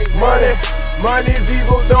 Money's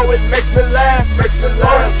evil though it makes me laugh. For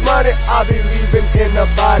this money I'll be leaving in a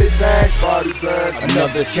body bag.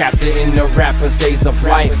 Another chapter in the rapper's days of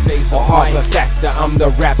life. A harbor factor, I'm the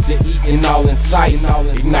raptor eating all in sight.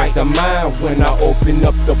 Ignite the mind when I open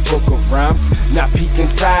up the book of rhymes. Now peek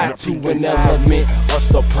inside to an element of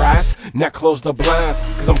surprise. Now close the blinds,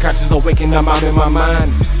 cause I'm conscious of waking up out in my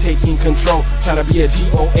mind. Taking control, trying to be a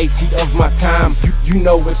GOAT of my time. You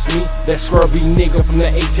know it's me, that scrubby nigga from the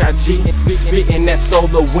HIG. Spitting that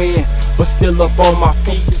solar wind, but still up on my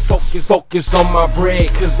feet. Focus on my bread,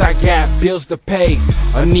 cause I got bills to pay.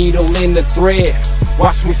 A needle in the thread,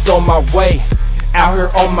 watch me sow my way. Out here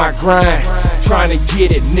on my grind, trying to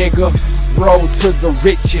get it, nigga. Road to the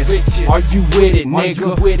riches, are you with it,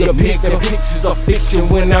 nigga? The pictures of fiction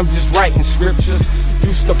when I'm just writing scriptures.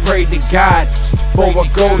 Used to pray to God for a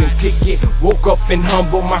golden ticket. Woke up and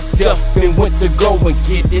humbled myself and went to go and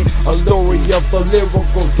get it. A story of a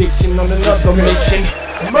lyrical diction on another mission.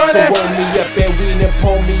 So roll me up and weed and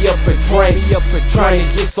pull me up a drink. Trying to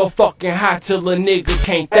get so fucking high till a nigga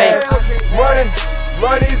can't think.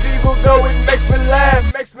 Money's evil though it makes me laugh.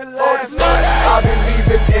 For this money I'll be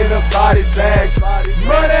leaving in a body bag.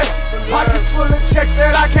 Money, pockets full of checks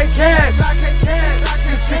that I can't cash.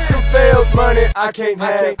 The system failed, money I can't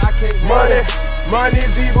have.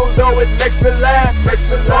 Money's evil though it makes me laugh. For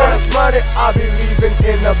this money I'll be leaving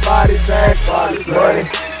in a body bag. Money,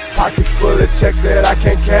 pockets full of checks that I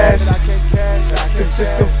can't cash. The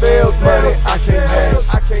system failed, money I can't have.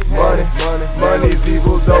 Money's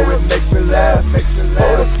evil though it makes me laugh.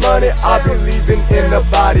 For this money I'll be leaving in a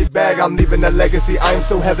body bag. I'm leaving a legacy, I am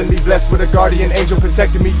so heavenly blessed with a guardian angel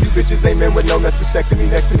protecting me. You bitches ain't men with no mess respecting me.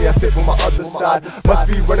 Next to me I sit on my other side. Must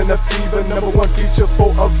be running a fever, #1 feature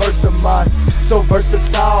for a verse of mine. So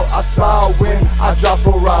versatile, I smile when I drop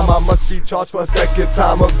a rhyme. I must be charged for a second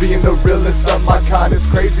time of being the realest of my kind. It's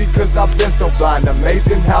crazy cause I've been so blind.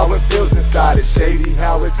 Amazing how it feels inside, it's shady. shady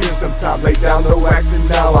how it feels sometimes. Lay down, no action,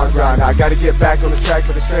 now I grind. I gotta get back on the track,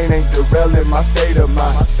 but this train ain't derailing my state of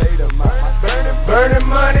mind. Burning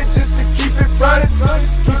money just to keep it running.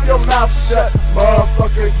 Keep your mouth shut,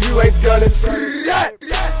 motherfucker, you ain't gonna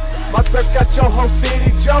My threats got your whole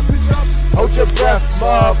city jumping. Hold your breath,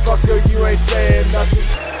 motherfucker, you ain't saying nothing.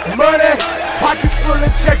 Money, pockets full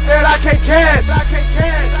of checks that I can't cash.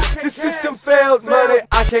 The system failed, money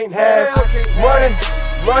I can't have.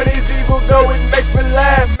 Money's evil though it makes me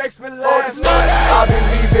laugh. For this money, I've been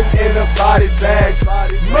leaving in a body bag.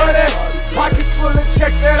 Money, pockets full of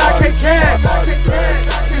checks that I can't cash.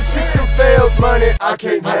 The system failed, money I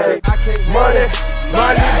can't have.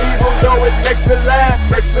 Money's evil though it makes me laugh.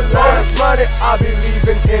 For this money, I'll be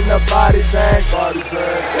leaving in a body bag.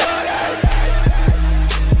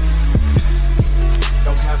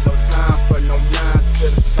 Don't have no time for no 9 to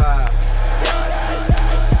the 5.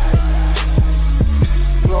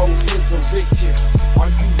 Roll to the riches, are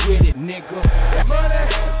you with it, nigga? Money,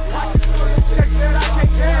 pockets full of checks that I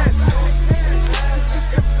can't cash. The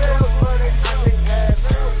system failed, money I can't have.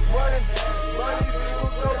 Money's evil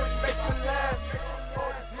though it makes me laugh. For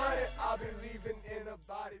this money, I'll be leaving in a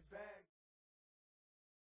body bag.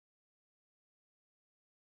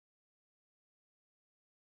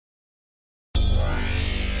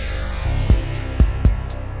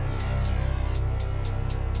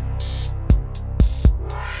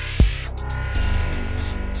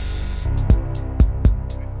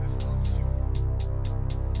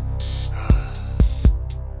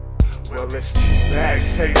 Well, it's T-Bag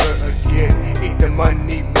Taylor again, eat the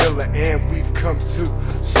money Miller, and we've come to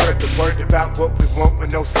spread the word about what we want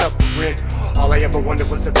with no suffering. All I ever wanted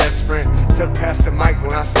was a best friend, took past the mic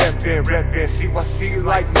when I stepped in, reppin' C.Y.C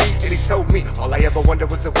like me, and he told me all I ever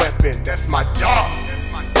wanted was a weapon. That's my dog,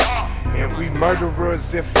 and we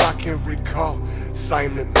murderers if I can recall.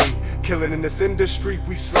 Silently killing in this industry,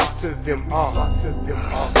 we slaughter them all.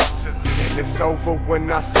 And it's over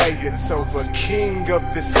when I say it's over. King of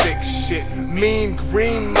the sick shit, mean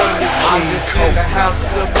green money. I'm just in the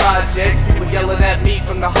house of projects, people yelling at me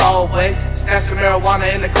from the hallway. Stash the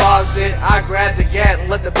marijuana in the closet, I grab the gat and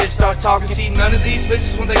let the bitch start talking. See, none of these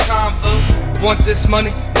bitches when they convo want this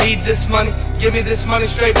money, need this money, give me this money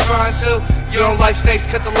straight grind too. You don't like snakes,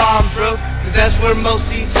 cut the line, bro, cause that's where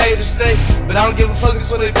most these haters stay. But I don't give a fuck,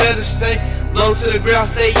 that's where they better stay. Low to the ground,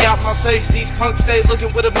 stay out my face. These punks stay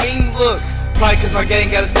looking with a mean look. Probably cause my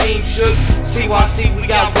gang got his team shook. C.Y.C, we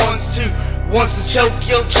got ones too. Wants to choke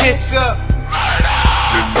your chick up,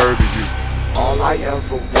 Then murder you. All I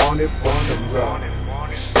ever wanted was some love.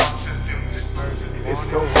 It's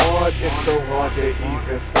so hard to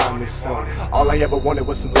even find me some. All I ever wanted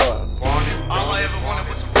was some love. all I ever wanted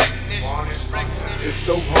was some recognition. It's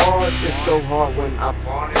so hard when I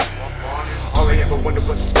want it. All I ever wanted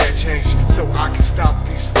was some spare change, so I can stop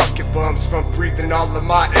these fucking bums from breathing all of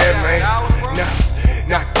my air, man.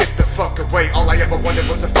 Now get the fuck away. All I ever wanted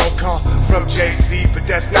was a phone call from C.Y.C, but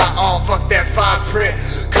that's not all. Fuck that fine print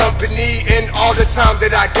company and all the time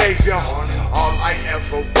that I gave y'all. All I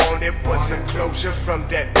ever wanted was some closure from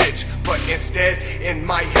that bitch, but instead, in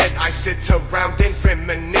my head, I sit around and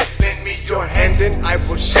reminisce. Lend me your hand and I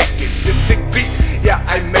will shake it. This sick beat, yeah,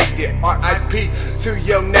 I made it. R.I.P. to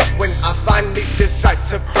your neck when I finally decide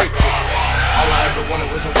to break it. All I ever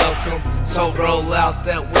wanted was a welcome, so roll out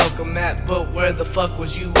that welcome mat. But where the fuck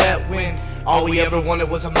was you at when all we ever wanted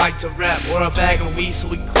was a mic to rap or a bag of weed so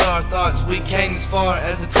we can clear our thoughts? We came as far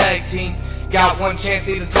as a tag team, got one chance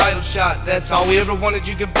to get a title shot. That's all we ever wanted,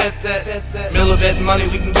 you can bet that. Miller betting money,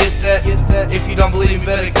 we can get that. If you don't believe me,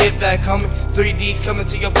 better get back, homie. 3D's coming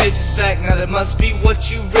to your bitch's back. Now that must be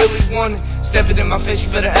what you really wanted. Stepping in my face,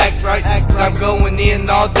 you better act right. Cause I'm going in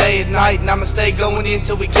all day and night, and I'ma stay going in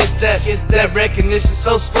till we get that recognition.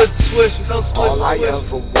 So split the switch, All I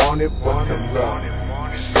ever wanted was some love.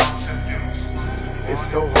 It's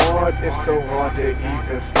so hard to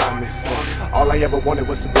even find me some. All I ever wanted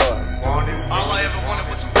was some love. all I ever wanted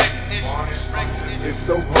was some recognition. It's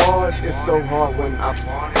so hard when I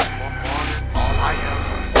want it. All I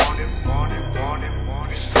ever wanted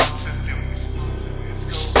is something.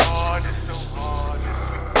 It's so hard.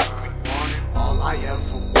 All I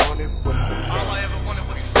ever wanted was some love. All I ever wanted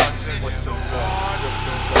was some recognition. What's so hard?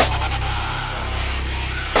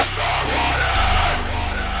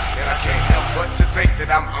 And I can't help but to think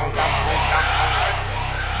that I'm on it.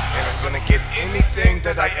 And I'm gonna get anything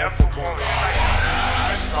that I ever want.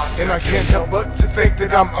 And I can't help but to think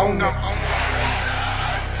that I'm on it.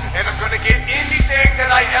 And I'm gonna get anything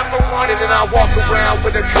that I ever wanted. And I walk around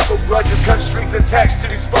with a couple grudges, cut streets attached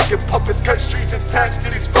to these fucking puppets. Cut streets attached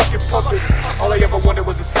to these fucking puppets. All I ever wanted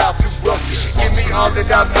was a style too rough. Give me all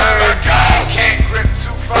that I've earned. Can't grip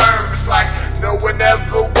too firm. It's like no one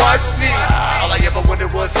ever wants me. All I ever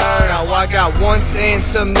wanted was her. Now I got wants and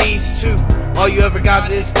some needs too. All you ever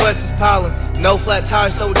got is questions piling. No flat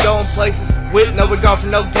tires, so we going places. With no regard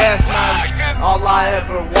for no gas mileage. All I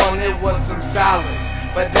ever wanted was some silence.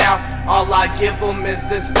 But now all I give them is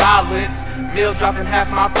this violence. Meal dropping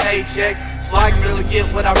half my paychecks, so I can really get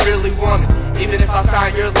what I really wanted. Even if I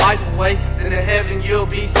sign your life away, then in heaven you'll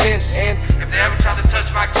be sent. And if they ever try to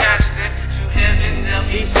touch my cash, then to heaven they'll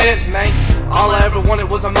be sent, man. All I ever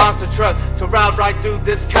wanted was a monster truck to ride right through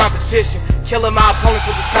this competition, killing my opponents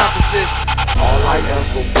with this composition. All I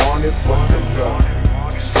ever wanted was some love.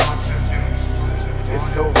 It's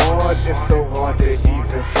so hard to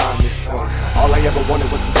even find me some. All I ever wanted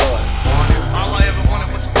was some love. All I ever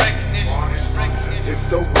wanted was some recognition. It's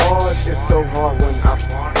so hard when I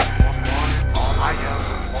want it. All I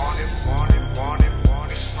ever wanted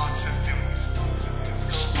is not to do. It's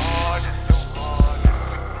so hard.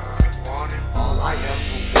 All I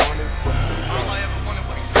ever wanted was some love. All I ever wanted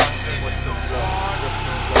was some love.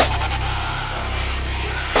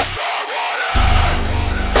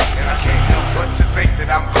 And I can't help but to think that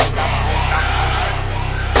I'm good.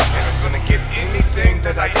 And I'm gonna get anything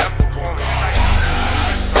that I ever want.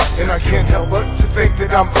 And I can't help but to think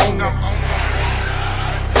that I'm on it.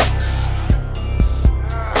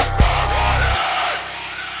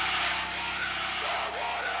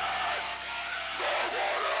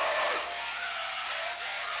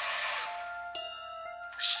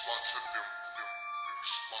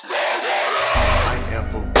 All I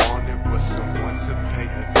ever wanted was someone to pay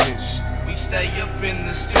attention. We stay up in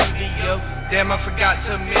the studio. Damn, I forgot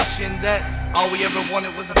to mention that. All we ever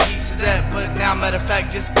wanted was a piece of that. But now, matter of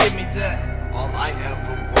fact, just give me that. All I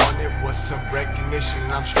ever wanted was some recognition,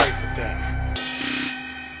 and I'm straight with that.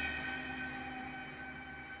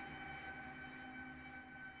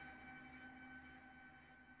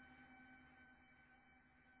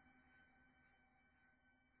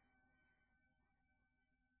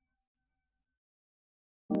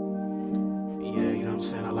 Yeah, you know what I'm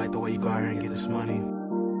saying? I like the way you go out here and get this money.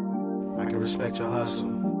 I can respect your hustle.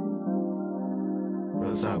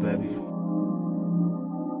 Real talk, baby.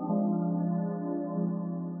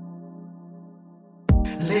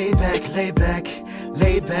 Lay back, lay back,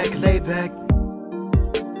 lay back, lay back.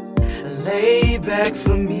 Lay back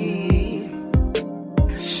for me.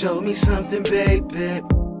 Show me something, baby.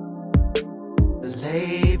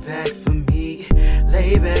 Lay back for me.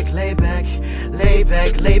 Lay back, lay back, lay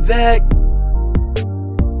back, lay back.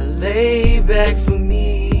 Lay back for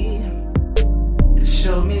me.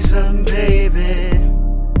 Show me something, baby.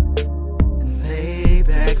 Lay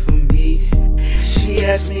back for me. She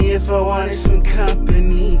asked me if I wanted some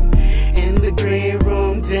company. In the green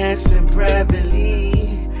room, dancing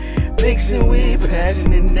privately, mixing with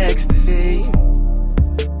passion and ecstasy.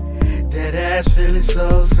 That ass feeling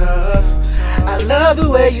so soft. I love the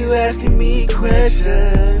way you asking me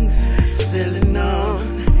questions, feeling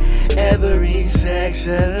on every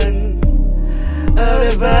section of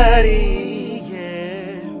the body,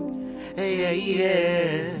 yeah, yeah,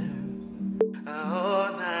 yeah. Oh,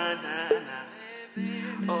 nah, nah, nah.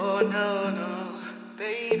 Oh, no, no,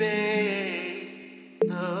 baby,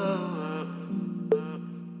 no.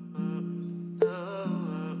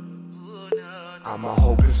 I'm a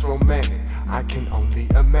hopeless romantic, I can only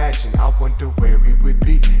imagine. I wonder where we would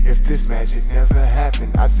be if this magic never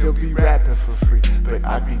happened. I'd still be rapping for free, but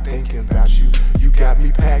I'd be thinking about you. You got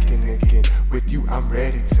me packing again. With you I'm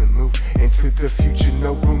ready to move into the future.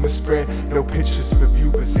 No rumors spread, no pictures for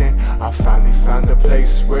viewers. And I finally found a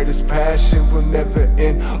place where this passion will never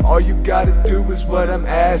end. All you gotta do is what I'm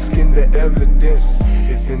asking. The evidence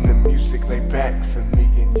is in the music. Lay back for me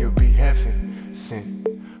and you'll be heaven sent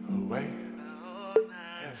away.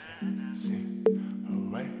 Sing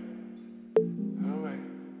away, away,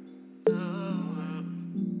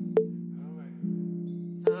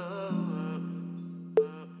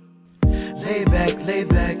 Lay back, lay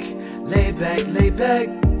back, lay back, lay back.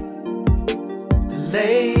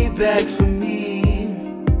 Lay back for me.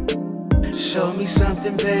 Show me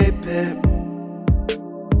something, baby.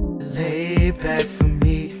 Lay back for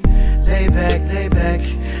me. Lay back, lay back,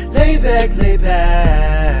 lay back, lay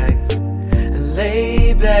back.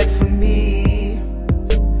 Lay back for me.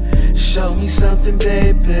 Show me something,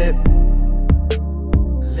 baby.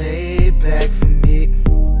 Lay back for me.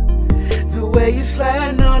 The way you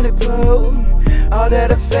sliding on the pole, all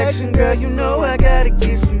that affection, girl, you know I gotta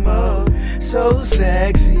get some more. So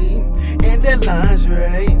sexy in that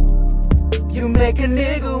lingerie. You make a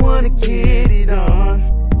nigga wanna get it on.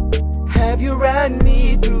 Have you riding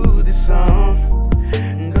me through the song?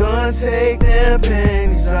 Gonna take them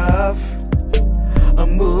panties off.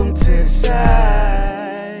 I'm moving to the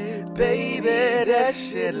side. Baby, that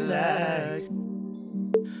shit like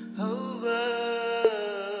over.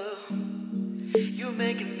 You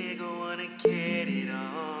make a nigga wanna get it on.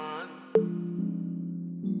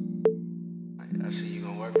 I see you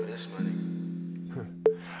gonna work for this money.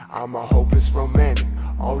 I'm a hopeless romantic.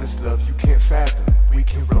 All this love you can't fathom. We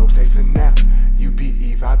can roleplay for now. You be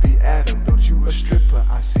Eve, I be Adam. Don't you a stripper,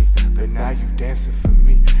 I see. But now you dancing for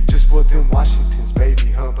me. Just more than Washington's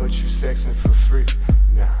baby, huh? But you sexing for free.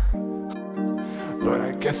 Nah. But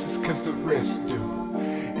I guess it's cause the rent's due.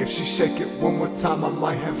 If she shake it one more time, I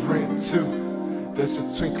might have rent too. There's a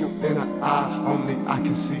twinkle in her eye, only I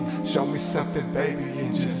can see. Show me something, baby,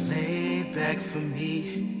 and just lay back for me.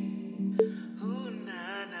 Ooh,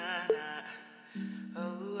 nah, nah, nah.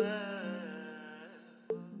 Oh,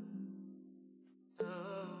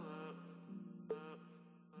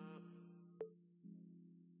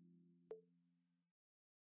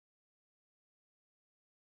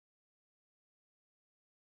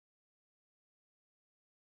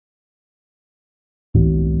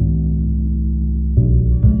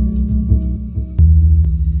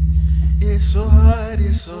 it's so hard,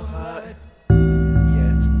 it's so hard.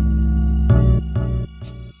 Yeah.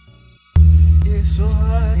 It's so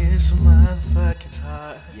hard, it's so motherfucking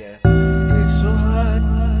hard. Yeah. It's so hard,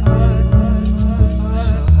 hard, hard, hard. It's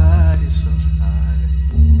so hard, it's so hard.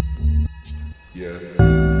 Yeah.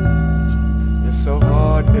 It's so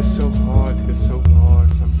hard, it's so hard, it's so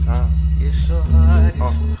hard sometimes. It's so hard,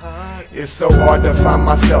 it's so hard. It's so hard to find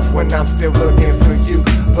myself when I'm still looking for you.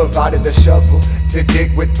 Provided a shovel to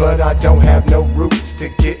dig with, but I don't have no roots to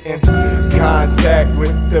get in contact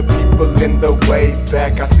with the people in the way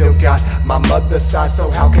back. I still got my mother's side, so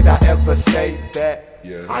how could I ever say that?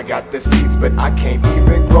 I got the seeds, but I can't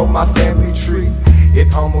even grow my family tree.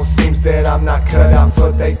 It almost seems that I'm not cut out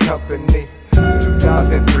for their company.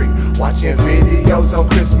 2003, watching videos on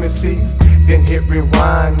Christmas Eve. Then hit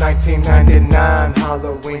rewind, 1999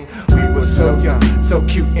 Halloween. We were so young, so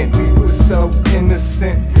cute, and we were so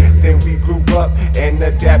innocent. Then we grew up and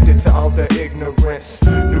adapted to all the ignorance.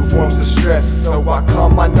 New forms of stress, so I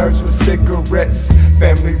calm my nerves with cigarettes.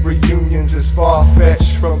 Family reunions is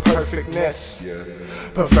far-fetched from perfectness.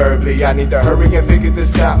 Preferably I need to hurry and figure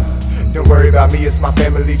this out. Don't worry about me, it's my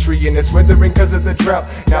family tree and it's withering cause of the drought.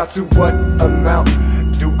 Now to what amount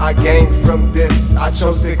do I gain from this? I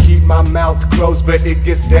chose to keep my mouth closed, but it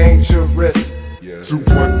gets dangerous. To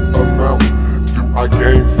what amount do I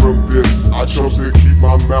gain from this? I chose to keep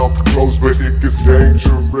my mouth closed, but it gets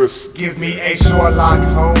dangerous. Give me a Sherlock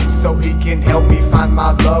Holmes so he can help me find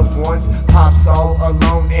my loved ones. Pop's all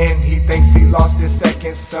alone and he thinks he lost his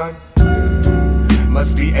second son.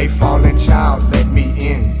 Must be a fallen child, let me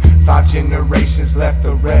in. 5 generations left,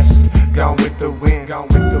 the rest gone with the wind, gone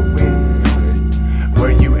with the wind.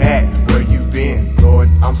 Where you at? Where you been? Lord,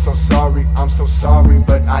 I'm so sorry,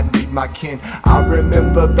 but I need my kin. I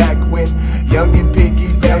remember back when, young and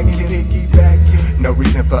piggybacking. No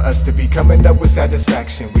reason for us to be coming up with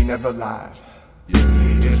satisfaction, we never lied.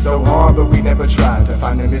 It's so hard, but we never tried to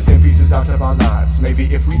find the missing pieces out of our lives.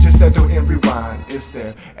 Maybe if we just settle and rewind, is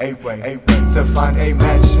there a way to find a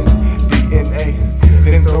matching DNA?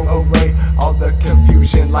 Then throw away all the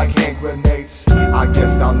confusion like hand grenades. I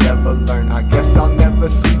guess I'll never learn, I guess I'll never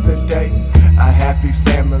see the day. A happy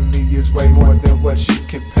family is way more than what you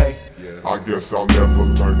can pay. I guess I'll never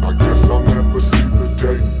learn, I guess I'll never see the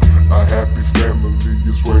day. A happy family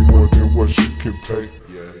is way more than what you can pay.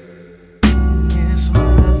 It's so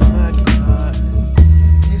motherfucking hard.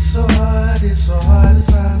 It's so hard, it's so hard to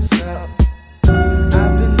find myself.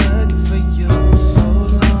 I've been looking for you for so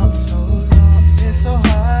long, so long. It's so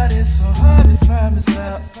hard to find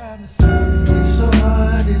myself. It's so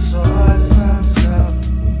hard, it's so hard to find myself.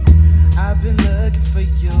 I've been looking for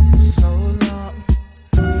you for so long.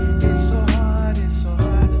 It's so hard to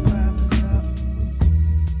find myself.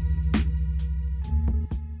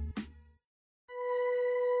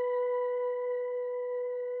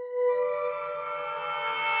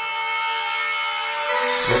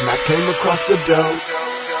 When I came across the dough,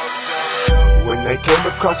 when they came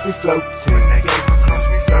across me floating,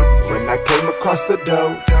 when I came across the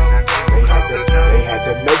dough, they had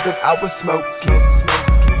to know that I was smoking.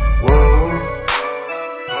 Whoa,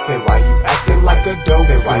 say why you acting like a dope?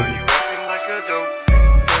 Say why you acting like a dope?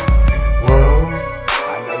 Whoa,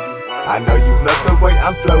 I know you love the way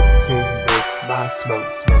I'm floating with my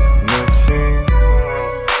smoke machine.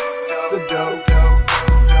 the dough.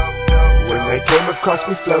 When they came across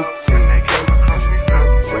me floating.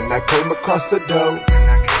 When I came across the dough.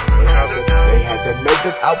 They had to know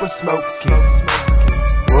that I was smoking.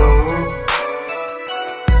 Whoa.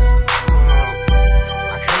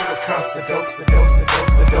 I came across the dope, the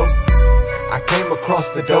dope. I came across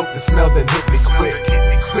the dope that smelled and hit me quick.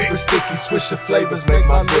 Super sticky, swisher flavors make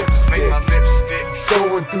my lips stick.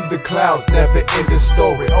 Soaring through the clouds, never ending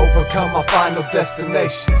story. Overcome my final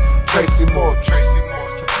destination. Tracy Morgan.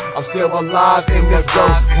 I'm still alive in this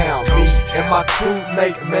ghost town. Me and my crew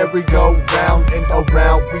make merry-go round and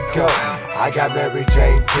around we go. I got Mary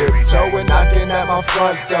Jane tiptoeing, knocking at my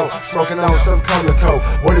front door, smoking on some color code.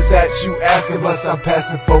 What is that you asking? Unless I'm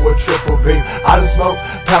passing for a triple beam. I done smoke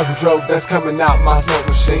pounds of dope that's coming out my smoke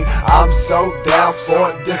machine. I'm so down for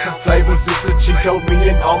different flavors. It's a cheat code. Me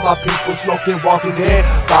and all my people smoking Walking Dead.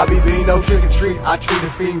 Bobby B, no trick or treat. I treat a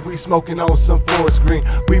fiend. We smoking on some forest green.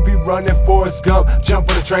 We be running Forrest Gump, jump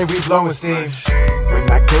on the train, we blowing steam. When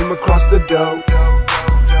I came across the dough.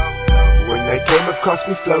 When they came across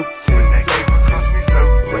me floating.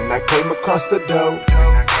 When I came across the dough.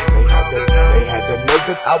 They had to know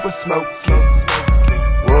that I was smoking.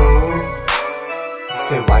 Whoa.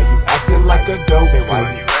 Say why you acting like a dope. Say why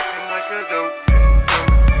you acting like a dope.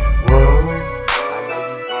 Whoa.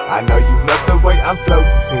 I know you love the way I'm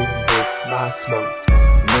floating with my smoke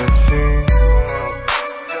machine.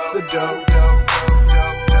 The dough.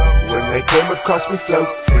 When they came across me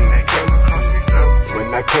floating.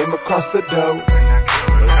 When I came across the dough.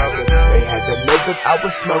 They had to know that I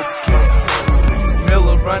was smoking.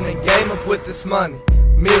 Miller running game up with this money.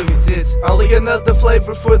 Millions, it's only another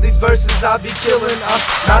flavor for these verses I be killing. I'm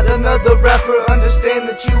not another rapper, understand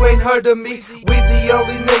that you ain't heard of me. We the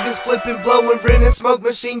only niggas flipping, blowing, renting smoke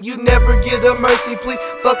machine. You never get a mercy plea,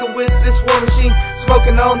 fucking with this war machine.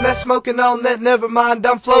 Smoking on that, never mind,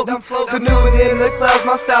 I'm floating. Canoeing in the clouds,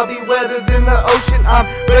 my style be wetter than the ocean. I'm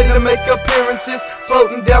ready to make appearances,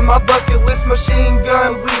 floating down my bucket list. Machine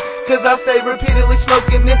gun weed, cause I stay repeatedly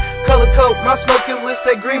smoking it. Color coat, my smoking list,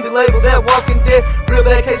 that green be labeled that Walking Dead. Real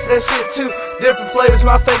bad case of that shit too. Different flavors,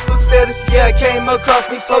 my Facebook status. Yeah, it came across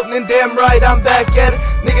me floating and damn right I'm back at it.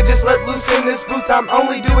 Nigga just let loose in this booth. I'm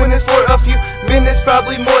only doing this for a few minutes,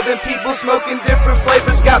 probably more than people smoking different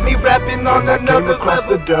flavors. Got me rapping on another across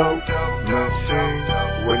level. the dough machine.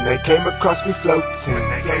 When they came across me floating.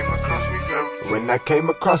 When I came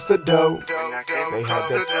across the dough.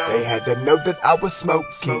 They had to know that I was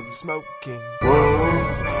smoking. Whoa.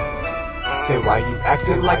 Say why you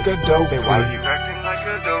acting like a dope. Say why you acting like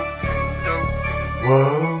a dope.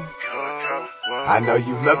 Whoa. I know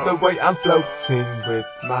you love the way I'm floating with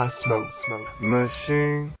my smoke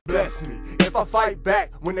machine. Bless me if I fight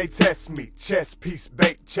back when they test me. Chess piece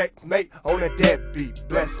bait, checkmate on a deadbeat.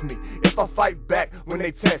 Bless me if I fight back when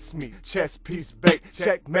they test me. Chess piece bait,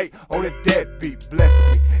 checkmate on a deadbeat. Bless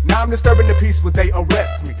me. Now I'm disturbing the peace when they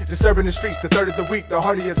arrest me. Disturbing the streets, the third of the week. The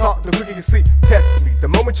harder you talk, the quicker you sleep. Test me. The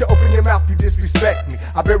moment you open your mouth, you disrespect me.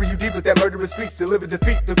 I bury you deep with that murderous speech. Deliver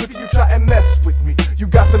defeat. The quicker you try and mess with me. You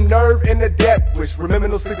got some nerve and a death wish. Remember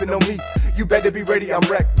no sleeping on me. You better be ready, I'm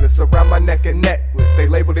reckless. Around my neck and necklace. They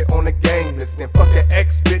labeled it on the game list. Then fuck that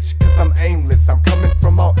ex bitch, cause I'm aimless. I'm coming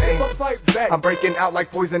from all angles. I'm breaking out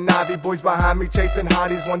like poison ivy. Boys behind me chasing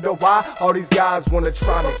hotties. Wonder why all these guys wanna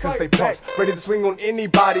try me. Cause they punks. Ready to swing on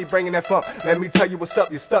anybody bringing that funk. Let me tell you what's up,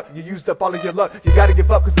 you're stuck. You used up all of your luck. You gotta give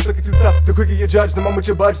up cause it's looking too tough. The quicker you judge, the moment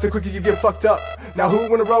you budge, the quicker you get fucked up. Now who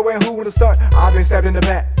in the row and who in the sun? I've been stabbed in the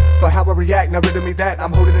back for how I react. Now rid of me that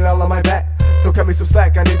I'm holding it all on my back. So cut me some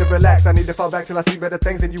slack, I need to relax. I need to fall back till I see better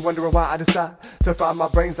things. And you wondering why I decide to find my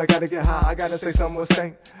brains. I gotta get high, I gotta say something will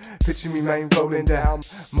sing. Picture me, man, rolling down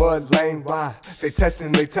mud lane. Why? They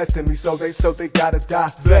testing me, so they gotta die.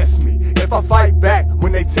 Bless me if I fight back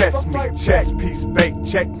when they test me. Chess piece bait,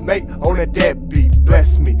 checkmate on a deadbeat.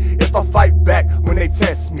 Bless me if I fight back when they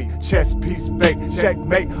test me. Chess piece bait,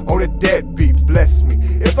 checkmate on a deadbeat. Bless me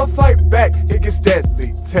if I fight back, it gets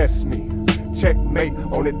deadly. Test me. Checkmate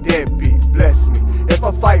on a deadbeat. Bless me if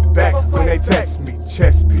I fight back when they test me.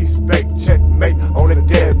 Chess piece bait, checkmate on a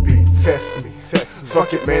deadbeat. Test me.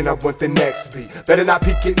 Fuck it, man, I want the next beat. Better not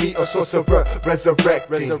peek at me or sorcerer,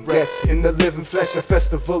 resurrecting. Yes, in the living flesh, a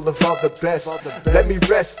festival of all the best. Let me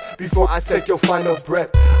rest before I take your final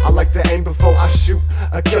breath. I like to aim before I shoot.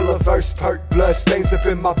 A killer verse, perk, blood stains up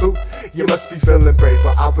in my boot. You must be feeling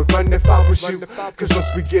braver. I would run if I was you. Cause once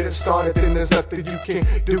we get it started, then there's nothing you can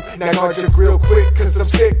do. Now guard your grill quick, cause I'm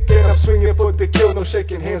sick and I'm swinging for the kill. No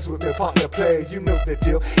shaking hands with me, partner player, you know the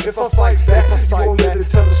deal. If I fight back, you won't live to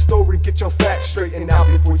tell the story. Get your facts straight and I'll be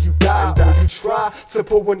before you die. And when you try to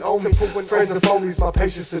pull one on me, friends and phonies, my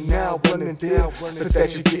patience are now running thin. For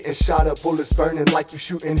that you getting shot up, bullets burning like you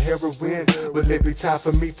shooting heroin. Will it be time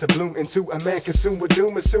for me to bloom into a man consumed with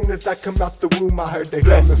doom? As soon as I come out the womb, I heard they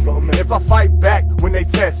bless me. If I fight back when they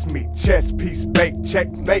test me, chess piece bait,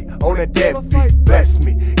 checkmate on a deadbeat. Bless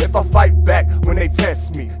me. If I fight back when they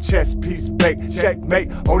test me, chess piece bait,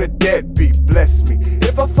 checkmate on a deadbeat. Bless me.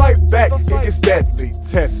 If I fight back, it gets deadly.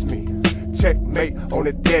 Test me. Checkmate on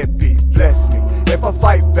a deadbeat. Bless me. If I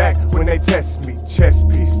fight back when they test me, chess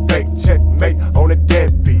piece bait, checkmate on a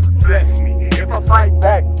deadbeat. Bless me. If I fight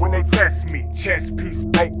back when they test me, chess piece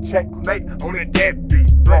bait, checkmate on a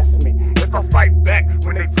deadbeat. Bless me. If I fight back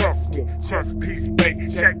when they test me, chess piece bait,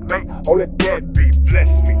 checkmate on a deadbeat.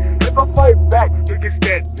 Bless me. If I fight back, it gets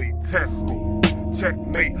deadly. Test me.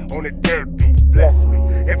 Checkmate on a deadbeat. Bless me.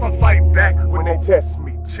 If I fight back when they test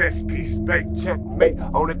me, chess piece bait, checkmate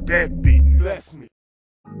on a deadbeat. Bless me.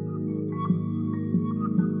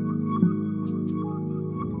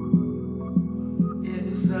 It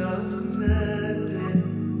was all for nothing.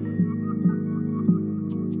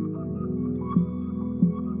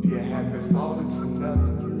 You had me falling for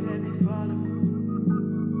nothing. You had me falling.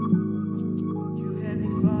 You had me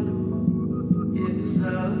falling. It was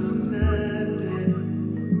all for nothing.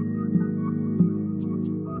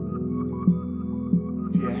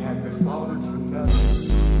 You had me falling for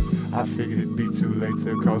nothing. I figured it'd be too late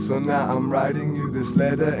to call, so now I'm writing you this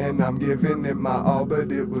letter and I'm giving it my all,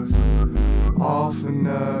 but it was all for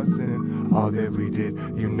nothing. All that we did,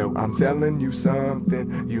 you know I'm telling you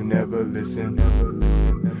something. You never listen.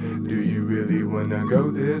 Do you really wanna go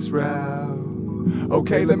this route?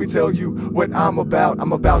 Okay, let me tell you what I'm about.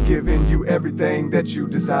 I'm about giving you everything that you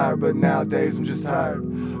desire, but nowadays I'm just tired.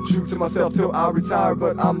 True to myself till I retire,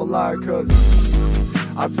 but I'm a liar, cause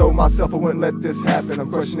I told myself I wouldn't let this happen.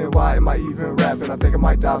 I'm questioning why am I even rapping. I think I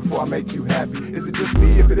might die before I make you happy. Is it just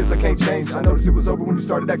me? If it is, I can't change. I noticed it was over when you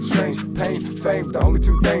started acting strange. Pain, fame, the only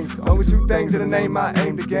two things in a name I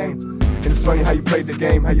aim to gain. And it's funny how you played the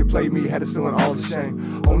game, how you played me, had us feeling all the shame.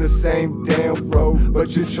 On the same damn road,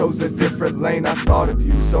 but you chose a different lane. I thought of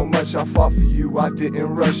you so much, I fought for you. I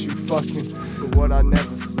didn't rush you fucking for what I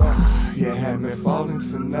never saw. You had me falling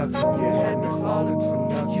for nothing. You had me falling for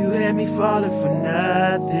nothing. You had me falling for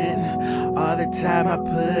nothing. All the time I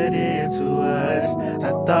put into us,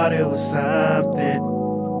 I thought it was something,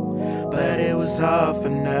 but it was all for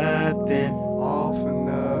nothing. All for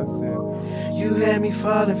nothing. You had me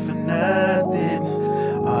falling for nothing.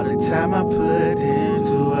 All the time I put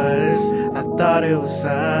into us, I thought it was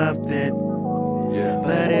something,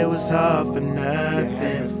 but it was all for nothing. You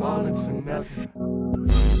had me falling for nothing.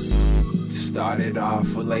 Started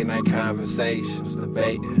off with late night conversations,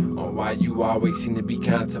 debating on why you always seem to be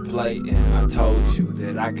contemplating. I told you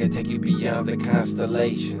that I could take you beyond the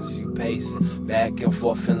constellations. You pacing back and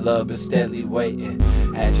forth in love but steadily waiting.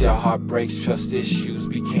 Had your heartbreaks, trust issues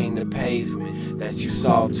became the pavement that you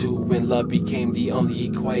saw too when love became the only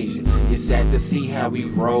equation. It's sad to see how we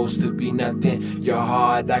rose to be nothing. Your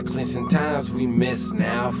heart I clenched in times we miss.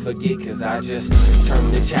 Now forget, cause I just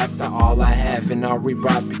turned the chapter. All I have in our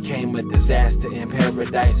rebirth became a disaster in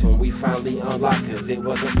paradise when we finally unlocked. Cause it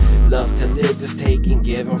wasn't love to live, just take and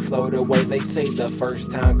give and float away. They say the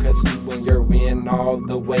first time cuts deep when you're in all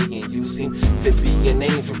the way. And you seem to be an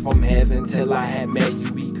angel from heaven till I had met you.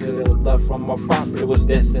 We could have loved from afar, but it was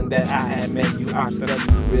destined that I had met you. Our stuff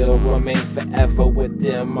will remain forever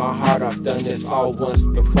within my heart. I've done this all once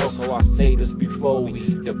before, so I say this before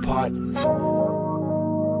we depart.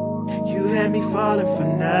 You had me falling for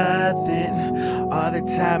nothing. All the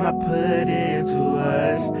time I put into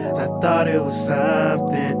us, I thought it was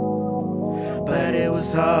something, but it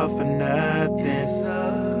was all for nothing.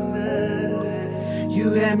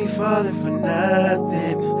 You had me falling for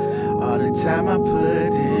nothing. All the time I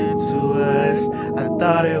put into us, I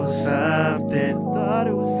thought it was something,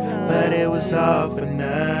 but it was all for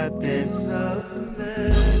nothing.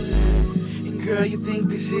 And girl, you think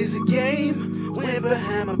this is a game? Went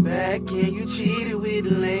behind my back and you cheated with a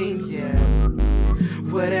lame, yeah.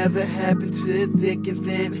 Whatever happened to thick and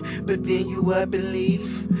thin, but then you up and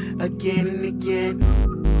leave again and again.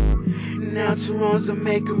 Now two wrongs don't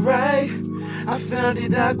make a right. I found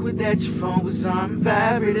it awkward that your phone was on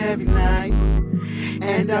vibrate every night,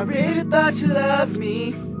 and I really thought you loved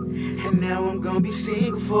me, and now I'm gonna be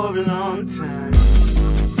single for a long time.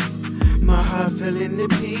 My heart fell into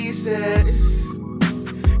pieces,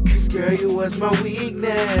 cause girl, you was my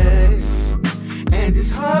weakness, and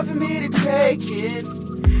it's hard for me to take it.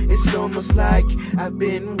 It's almost like I've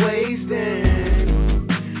been wasting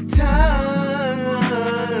time.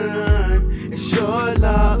 It's your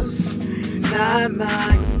loss. not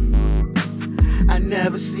mine. I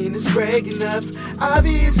never seen us breaking up.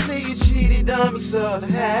 Obviously you cheated on me, so I've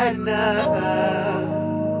had enough.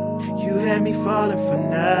 You had me falling for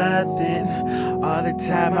nothing. All the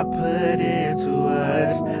time I put into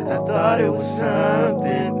us, I thought it was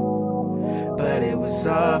something, but it was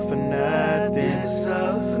all for nothing. It's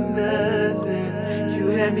all for nothing. You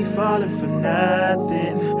had me falling for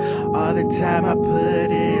nothing. All the time I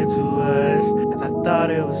put into us, I thought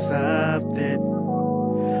it was something,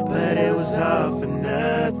 but it was all for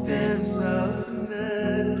nothing. It's all for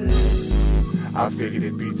nothing. I figured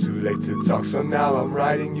it'd be too late to talk, so now I'm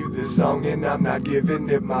writing you this song, and I'm not giving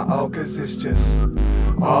it my all, cause it's just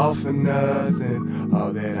all for nothing.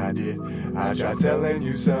 All that I did, I tried telling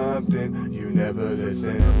you something, you never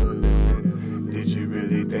listen. Did you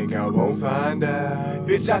really think I won't find out?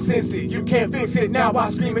 Bitch, I sensed it, you can't fix it. Now I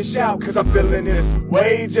scream and shout, cause I'm feeling this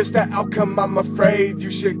way. Just the outcome, I'm afraid. You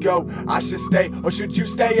should go, I should stay, or should you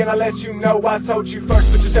stay and I let you know? I told you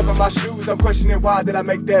first, put yourself in my shoes. I'm questioning why did I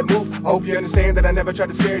make that move. I hope you understand that I never tried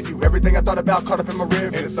to scare you. Everything I thought about caught up in my rear,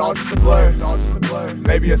 and it's all just a blur. It's all just a blur.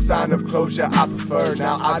 Maybe a sign of closure I prefer.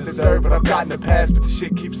 Now I deserve what I've got in the past, but the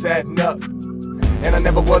shit keeps adding up. And I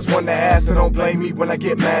never was one to ask, so don't blame me when I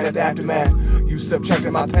get mad at the aftermath. You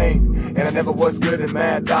subtracted my pain, and I never was good at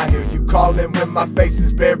math. I hear you calling when my face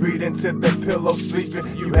is buried into the pillow sleeping.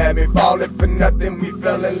 You had me falling for nothing, we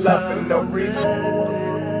fell in love for no reason.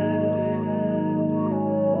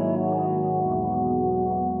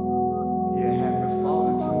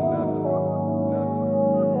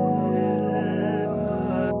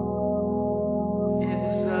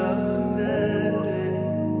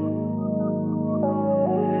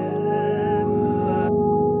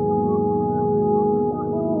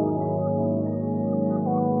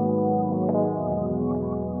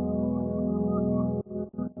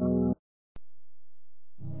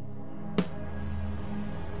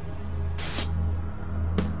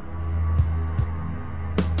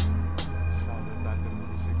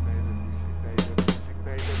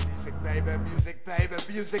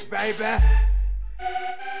 Music, baby.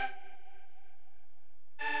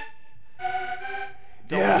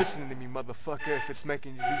 Don't listen to me, motherfucker, if it's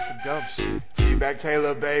making you do some dumb shit. T-Bag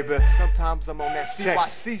Taylor, baby. Sometimes I'm on that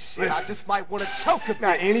C.Y.C. shit. I just might wanna choke a bit.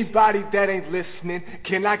 Now, anybody that ain't listening,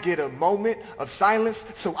 can I get a moment of silence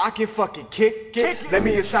so I can fucking kick it? Let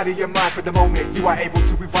me inside of your mind for the moment. You are able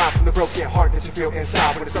to rewind from the broken heart that you feel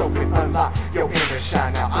inside when it's open. Unlock your inner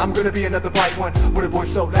shine now. I'm gonna be another bright one with a voice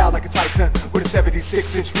so loud like a Titan, with a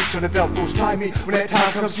 76-inch reach on the dumb fools. Try me when that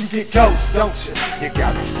time comes, you get ghost, don't you? You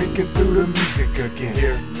got me speaking through the music again.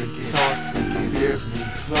 Hear me taunting, fear me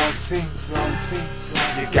flaunting.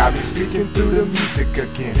 You got me speaking through the music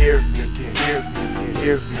again. Hear me.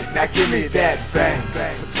 Now give me that bang.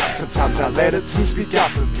 Sometimes I let a tune speak out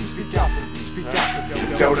for me.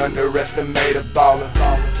 Don't underestimate a baller.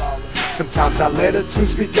 Sometimes I let a tune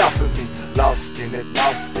speak out for me. Lost in it.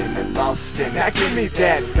 Now give me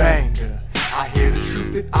that banger. I hear the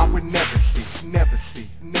truth that I would never see.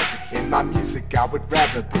 In my music I would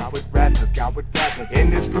rather be. In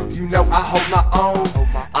this booth you know I hold my own.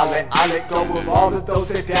 I let go of all of those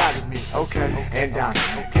that doubted me. Okay, and I'm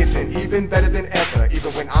kissing even better than ever,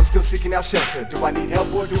 even when I'm still seeking out shelter. Do I need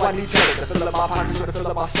help or do I need shelter? To fill up my pockets or to fill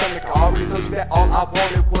up my stomach? I already told you that all I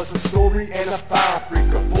wanted was a story and a fine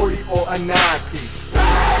freak, a 40 or a 9-piece.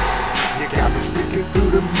 You got me speaking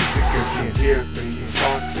through the music again. Hear me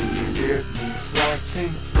taunting, fear me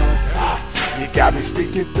flaunting. You got me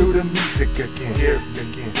speaking through the music again. Hear me.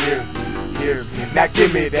 Now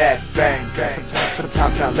give me that bang.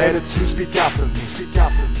 Sometimes I let it tune speak out for me.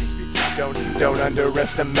 Don't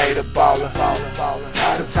underestimate a baller.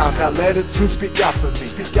 Sometimes I let it tune speak out for me.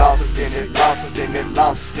 Lost in it.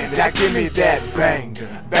 Now give me that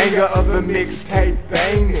banger of a mixtape,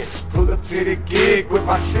 ain't it? Pull up to the gig with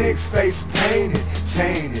my 6 face painted,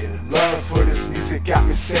 tainted. Love for this music got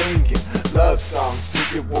me singing love songs,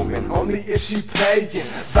 stupid woman, only if she paying.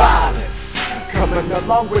 Violence coming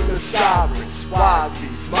along with the sirens. Why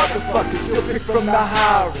these motherfuckers still pick from the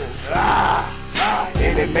hirings?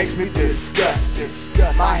 And it makes me disgusted.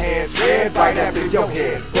 My hands red right after your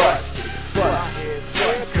head busted.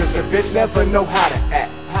 Cause a bitch never know how to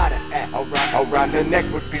act. Around the neck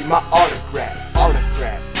would be my autograph.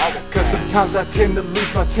 Cause sometimes I tend to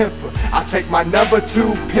lose my temper. I take my number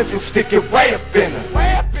 2 pencil, stick it way up in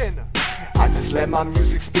her. I just let my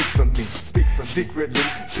music speak for me. Secretly,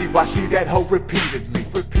 C.Y.C that hoe repeatedly.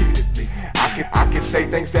 I can say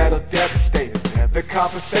things that'll devastate the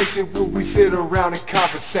conversation. Will we sit around and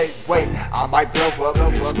conversate? Wait, I might blow up.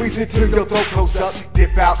 Squeeze it till your throat close up.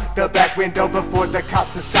 Dip out the back window before the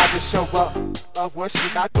cops decide to show up.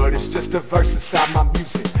 But it's just a verse inside my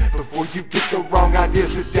music. Before you get the wrong idea,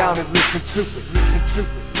 sit down and listen to it. Listen to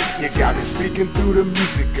it. You got me speaking through the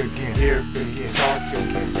music again. Here begins talking,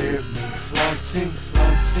 fear me, flaunting.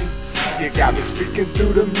 You got me speaking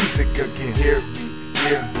through the music again. Hear me,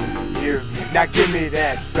 hear me, hear me. Now give me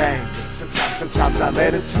that bang. Sometimes I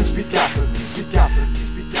let it to speak out for me, speak out for me,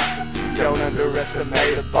 speak out for me. Don't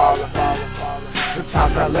underestimate a baller.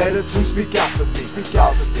 Sometimes I let it to speak out for me, speak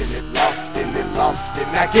out for me. Lost in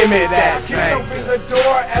it. Now give me that bang. Open the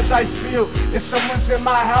door as I feel that someone's in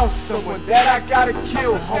my house, someone that I gotta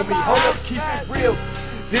kill. Homie, hold up, keep it real.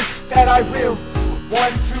 This that I will.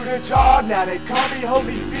 1 to the jaw, now they call me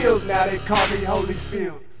Holyfield, now they call me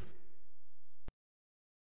Holyfield.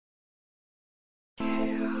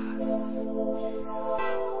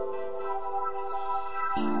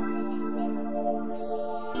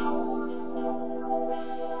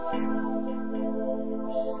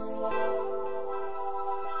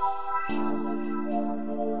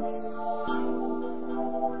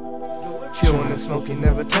 Chillin' and smoking,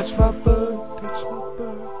 never touch my bud. Touch my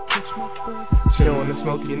bud, touch my bud. Chillin' and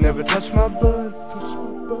smoking, never touch my bud. Touch my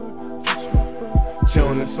bud, touch my bud.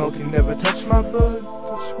 Chillin' and smoking, never touch my bud.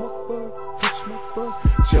 Touch my bud, touch my bud.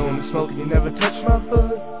 Chillin' and smoking, never touch my bud.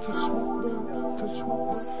 Touch my bud, touch my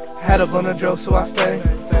bud. Had a blunt of drugs, so I stay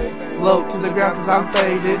low to the ground cause I'm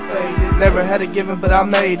faded. Never had it given, but I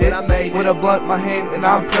made it. With a blunt in my hand and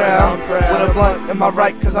I'm proud. With a blunt in my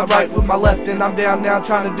right cause I write with my left. And I'm down now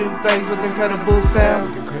trying to do things with incredible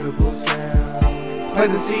sound. Play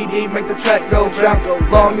the CD, make the track go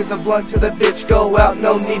out. Long as a blunt till the bitch go out.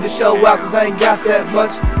 No need to show out cause I ain't got that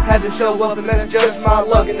much. Had to show up and that's just my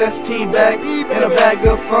luck. That's T-bag and a bag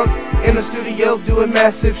of funk. In the studio doing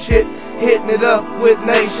massive shit. Hitting it up with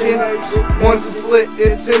Nation. Once it's lit,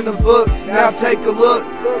 it's in the books. Now take a look,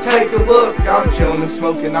 take a look. I'm chillin' and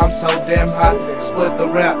smoking, I'm so damn hot. Split the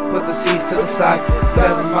rap, put the C's to the side.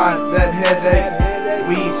 Never mind that headache.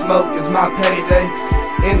 Weed smoke is my payday.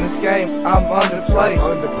 In this game, I'm underplayed.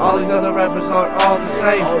 All these other rappers are all the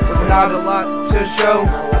same. There's not a lot to show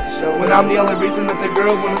when I'm the only reason that the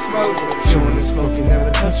girl wanna smoke. Chillin' and smoking,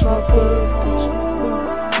 never touch my bud.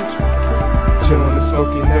 Chillin' and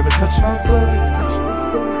smoking, never touch my bud.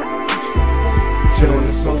 Chillin'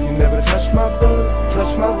 and smoking, never touch my bud.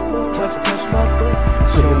 Touch my bud, touch my bud.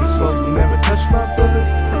 Chillin' and smoking, never touch my bud.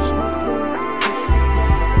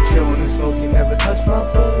 Chillin' and smoking, never touch my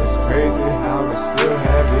bud. It's crazy how we still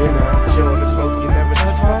have it now. Chillin' and smoking, never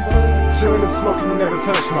touch my bud. Chillin' and smoking, you never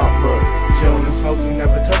touch my bud. Chillin' and smoking,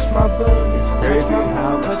 never touch my bud. It's crazy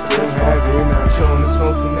how we still have it now. Chillin' and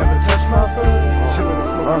smoking, never touch my bud. Chillin' and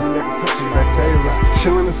smoking, never touch my bud.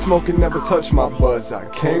 Chillin' and smoking, never touch my buzz. I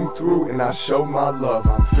came through and I showed my love.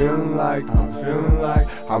 I'm feeling like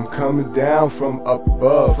I'm coming down from up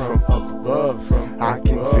above. I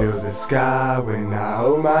can feel the sky when I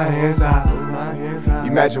hold my hands high.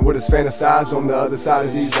 Imagine what is fantasized on the other side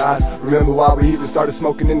of these eyes. Remember why we even started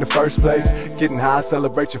smoking in the first place. Getting high,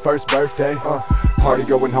 celebrate your first birthday. Party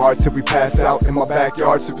going hard till we pass out. In my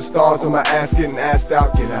backyard, superstars on my ass getting assed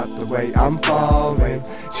out. Get out the way, I'm falling.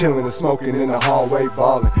 Chillin' and smoking in the hallway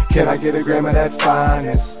ballin'. Can I get a gram of that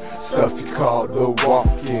finest stuff you call the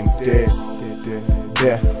walking dead?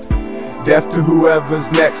 Death to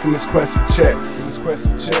whoever's next in this quest for checks.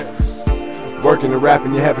 Working and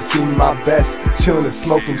rapping, you haven't seen my best. Chillin' and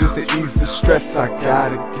smoking just to ease the stress. I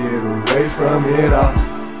gotta get away from it all.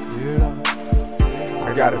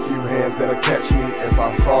 I got a few hands that'll catch me if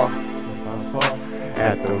I fall.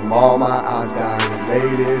 At the mall, my eyes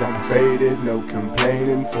dilated. I'm faded, no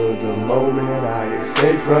complaining. For the moment, I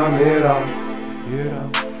escape from it all.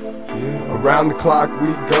 Around the clock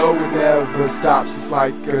we go, it never stops. It's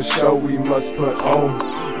like a show we must put on.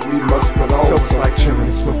 So it's like chillin'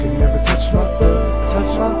 and smoking, never touch my bud.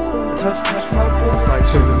 Touch my bud, touch my bud. It's like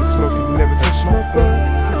chillin' and smoking, never touch my bud.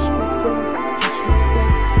 Touch my bud, touch my bud.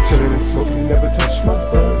 Chillin' and smoking, never touch my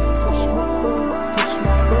bud. Touch my bud, touch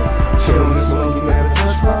my bud. Chillin' and smoking, never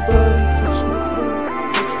touch my bud. Touch my bud.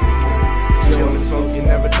 Chillin' and smoking,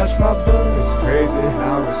 never touch my bud. It's crazy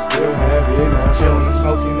how we still have it now. Chillin' and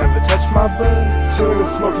smoking, never touch my bud. Chillin' and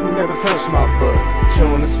smoking, you never touch my bud.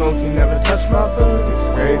 Chillin' and smoking, never touch my bud. It's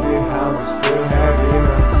crazy how we still have it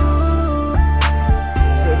now.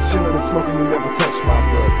 Said chillin' and smoking, you never touch my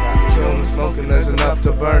bud. Chillin' and smoking, there's enough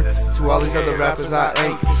to burn. To all these other rappers, I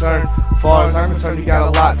ain't concerned. Far as I'm concerned, you got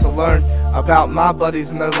a lot to learn about my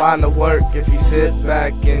buddies and their line of work. If you sit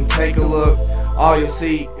back and take a look, all you'll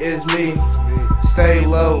see is me.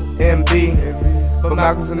 Staylo, MB. But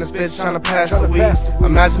Malcolm's in this bitch trying to pass the weed.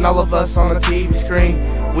 Imagine all of us on a TV screen.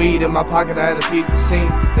 Weed in my pocket, I had to beat the scene.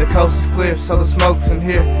 The coast is clear, so the smoke's in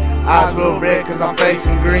here. Eyes real red cause I'm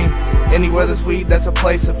facing green. Anywhere there's weed, that's a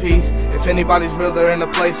place of peace. If anybody's real, they're in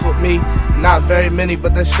a place with me. Not very many,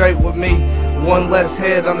 but they're straight with me. One less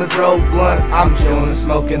head on the drove blunt. I'm chillin' and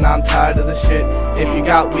smoking, I'm tired of the shit. If you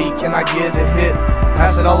got weed, can I get a hit?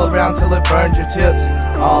 Pass it all around till it burns your tips.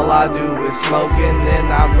 All I do is smoking,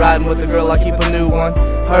 then I'm riding with the girl, I keep a new one.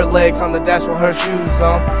 Her legs on the dash with her shoes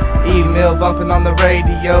on. Email bumping on the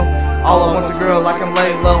radio. All I want's a girl I can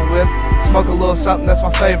lay low with. Smoke a little something, that's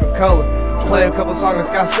my favorite color. Play a couple songs,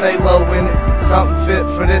 got Staylo in it. Something fit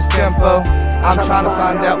for this tempo. I'm trying to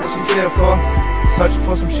find out what she's here for. Searching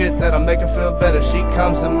for some shit that'll make her feel better. She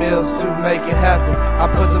comes to meals to make it happen. I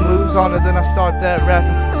put the moves on her, then I start that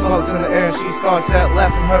rapping. Smokes in the air and she starts that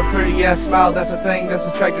laughing. Her pretty ass smile, that's a thing that's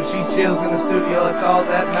attractive. She chills in the studio, it's all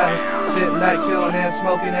that matters. Sitting back, chilling and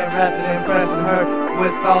smoking and rapping, impressing her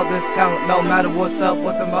with all this talent. No matter what's up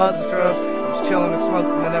with them other girls. I'm just chilling and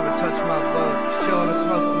smoking, they never touch my bud. Just chilling and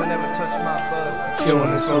smoking, they never touch my bud.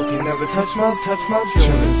 Chilling and smoking, never touch my,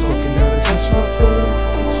 chilling and smoking, never touch my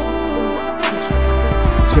bud.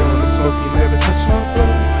 Chillin' and smoking, never touch my bud.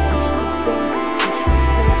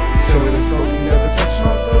 Chillin' and smoking, never touch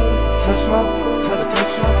my bud. Touch my bud,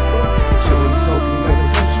 touch my bud. Chillin' and smoking, never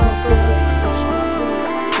touch my bud.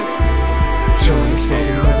 Chillin' and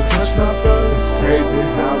smoking, never touch my bud. It's crazy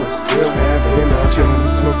how I still have it. Chillin'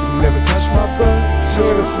 and smoking, never touch my bud.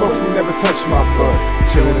 Chillin' and smoking, never touch my bud.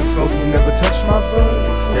 Chillin' and smoking, never touch my bud.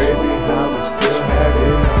 It's crazy how I still have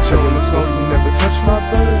it. Chillin' and smoking, never touch my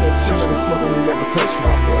bud. Chillin' and smoking, never touch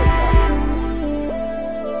my bud.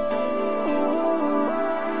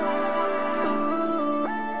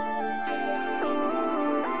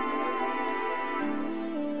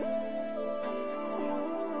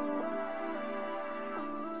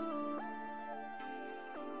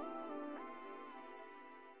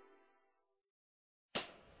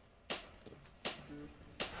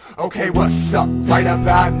 Okay, what's up? Right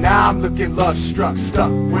about now I'm looking love struck,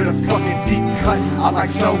 stuck with a fucking deep cuss. I'm like,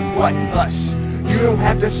 so what? Hush. You don't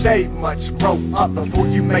have to say much. Grow up before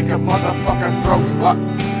you make a motherfucker throw up.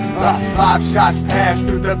 5 shots passed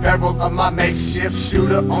through the barrel of my makeshift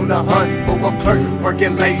shooter on the hunt for a clerk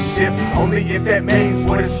working late shift. Only if that means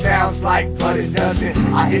what it sounds like, but it doesn't.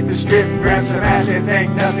 I hit the strip, grab some ass and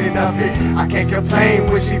think nothing of it. I can't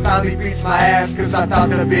complain when she finally beats my ass, cause I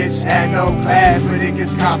thought the bitch had no class, but it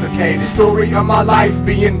gets complicated. Story of my life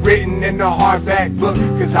being written in the hardback book,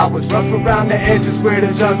 cause I was rough around the edges where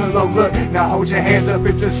the jungle look. Now hold your hands up,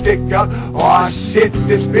 it's a stick up. Aw shit,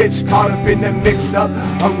 this bitch caught up in the mix up.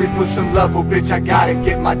 Hungry for some love, oh bitch, I gotta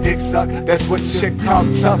get my dick sucked. That's what shit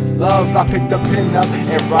called tough love. I picked a pen up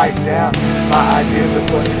and write down my ideas of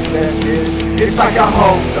what success is. It's like I'm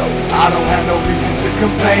home though, I don't have no reason to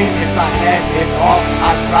complain. If I had it all,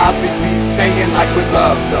 I'd probably be singing like with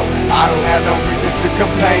love though. I don't have no reason to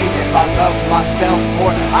complain. If I love myself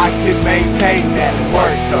more, I can maintain that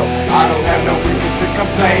word though. I don't have no reason to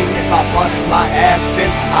complain. If I bust my ass,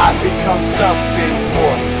 then I become something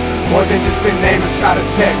more than just a name inside a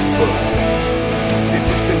textbook. Than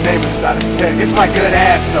just a name inside a text. It's like good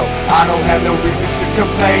ass though, I don't have no reason to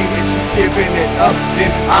complain. If she's giving it up,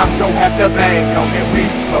 then I'm gon' have to bang on it. We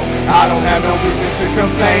smoke, I don't have no reason to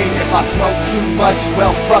complain. If I smoke too much,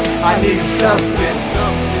 well fuck, I need something.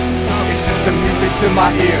 It's just some music to my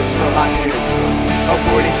ears,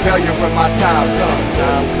 avoiding failure when my time comes.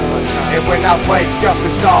 And when I wake up,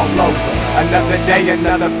 it's all over. Another day,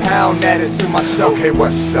 another pound added to my show. Okay,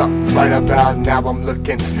 what's up? Right about now I'm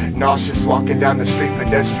looking nauseous. Walking down the street,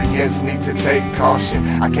 pedestrians need to take caution.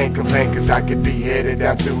 I can't complain cause I could be headed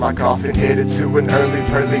down to my coffin. Headed to an early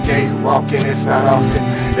pearly gate walking. It's not often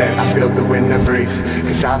that I feel the wind and breeze,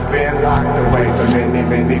 cause I've been locked away for many,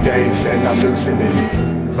 many days and I'm losing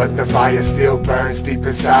it. But the fire still burns deep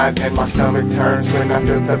inside, and my stomach turns when I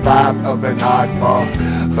feel the vibe of an oddball.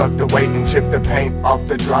 Fuck the weight and chip the paint off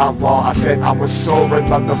the drywall. I said I was soaring,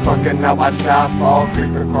 motherfucker, now I skyfall.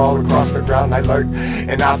 Creep and crawl across the ground, I lurk,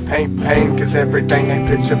 and I paint pain, cause everything ain't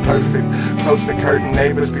picture perfect. Close the curtain,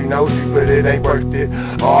 neighbors be nosy, but it ain't worth it.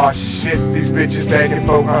 Aw shit, these bitches begging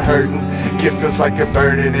for a hurtin'. It feels like a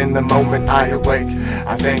burden in the moment I awake.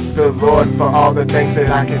 I thank the Lord for all the things that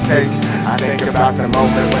I can take. I think about the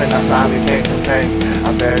moment when I finally can't complain.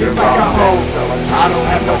 I'm better off. It's like I'm home though, I don't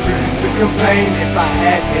have no reason to complain. If I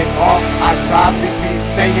had it all, I'd probably be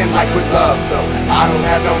singing like with love though. I don't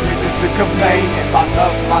have no reason to complain. If I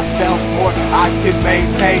love myself more, I can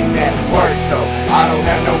maintain that word though. I don't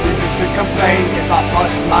have no reason to complain. If I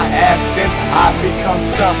bust my ass, then I become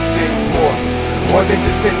something more than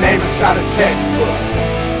just a name inside a textbook.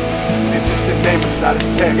 Than than just the name beside a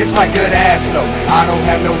text. It's like good ass though, I don't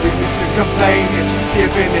have no reason to complain. If she's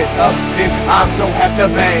giving it up, then I'm gon' have to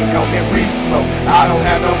bang on it. We smoke, I don't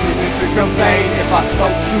have no reason to complain. If I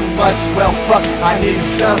smoke too much, well fuck, I need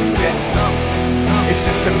something. It's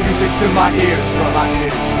just the music to my ears,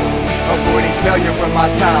 avoiding failure when my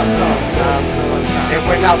time comes. And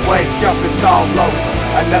when I wake up, it's all over.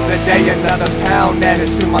 Another day, another pound added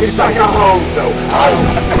to my It's like a home though, I don't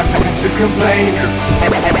have nothing to complain.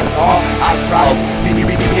 I probably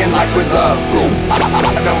begin like with love.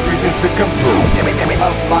 No reason to complain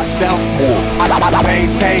of myself. I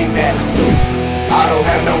maintain that. I don't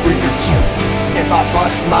have no reason to. If I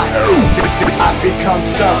bust my I become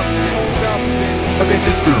something. But than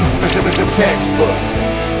just the textbook.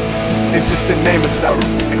 It's just the name of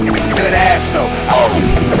something. Good ass though.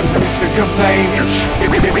 To complain,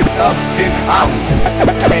 if it up, then I'm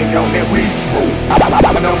ain't gon' let we smoke.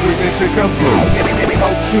 No reason to complain.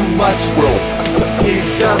 Oh, too much, need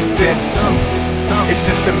something. It's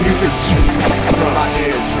just the music from my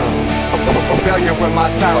eardrum. Failure with my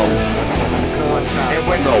time. And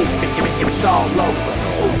when it's all over,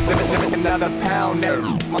 another pound there.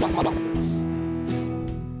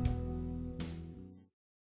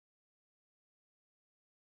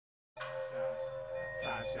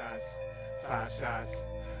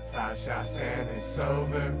 Five shots and it's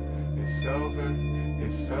over, it's over,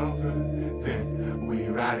 it's over. Then we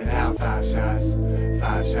ride it out. 5 shots,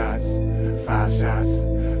 5 shots, 5 shots,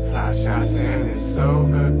 5 shots and it's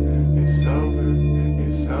over, it's over,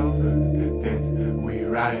 it's over. Then we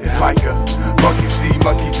ride it out. It's like a monkey see,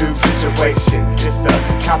 monkey do situation. It's a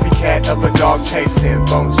copycat of a dog chasing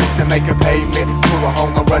bones just to make a payment to a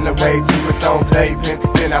home, a runaway to its own playpen.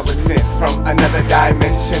 Then I was sent from another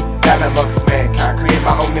dimension down amongst mankind, create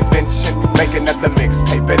my own invention, make another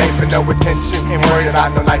mixtape. It ain't for no attention, ain't worried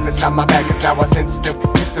about no life inside my back, cause now I sense them.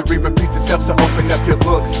 History repeats itself, so open up your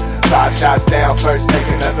books. 5 shots down first, take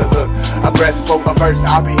another look. A breath for a verse,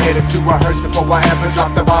 I'll be headed to a hearse before I ever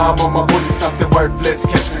drop the bomb on my voice for something worthless.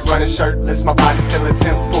 Catch me running shirtless, my body's still a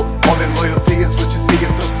temple. Only loyalty is what you see,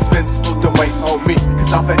 it's so suspenseful. Don't wait on me,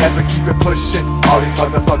 cause I'll forever keep it pushing. All these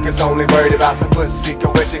motherfuckers only worried about some pussy.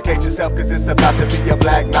 Go educate yourself, cause it's about to be a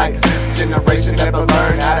black night. Cause this generation never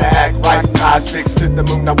learned how to act right. Eyes fixed to the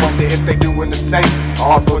moon, I wonder if they doing the same.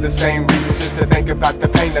 All for the same reasons, just to think about the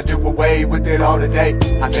pain. I do away with it all today.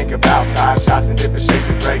 I think about 5 shots in different shades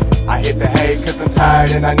of gray. I hit the hay cause I'm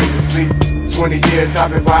tired and I need to sleep. 20 years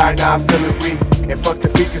I've been wired, now I'm feeling weak. And fuck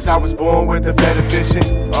defeat cause I was born with a better vision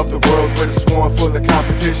of the world with a swarm full of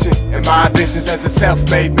competition. And my ambitions as a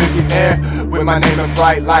self-made millionaire, with my name in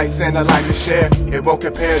bright lights and I like to share. It won't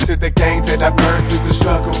compare to the game that I've earned through the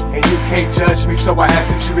struggle. And you can't judge me, so I ask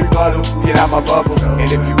that you rebuttal. Get out my bubble.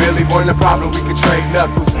 And if you really want a problem, we can trade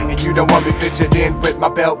knuckles. And you don't want me fidgeted in with my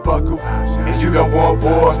belt buckle. And you don't want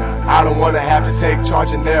war, I don't wanna have to take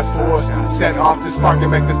charge, and therefore set off the spark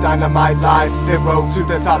and make this dynamite live. Then roll to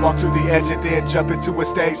the top, walk to the edge, and then jump into a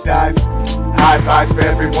stage dive. High fives for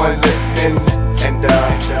everyone listening. And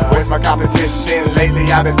where's my competition?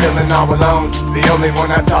 Lately I've been feeling all alone. The only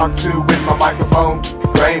one I talk to is my microphone.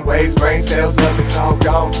 Brain waves, brain cells, love is all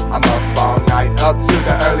gone. I'm up all night, up to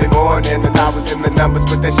the early morning, and I was in the numbers,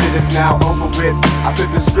 but that shit is now over with. I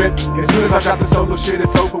flip the script, as soon as I drop the solo shit,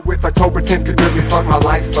 it's over with. October 10th could really fuck my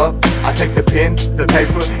life up. I take the pen, the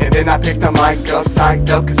paper, and then I pick the mic up, psyched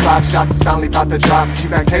up, cause 5 shots is finally about to drop.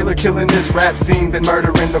 T-Mac Taylor killing this rap scene, then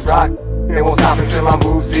murdering the rock. It won't stop until I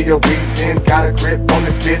move Z or wheezing. Got a grip on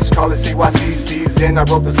this bitch, call it C.Y.C. season. I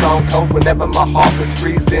wrote the song code whenever my heart was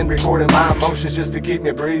freezing, recording my emotions just to keep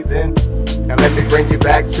me breathing. Now let me bring you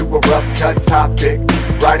back to a rough cut topic.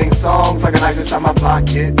 Writing songs like a knife inside my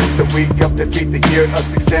pocket. It's the week of defeat, the year of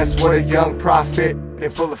success. What a young prophet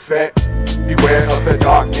in full effect. Beware of the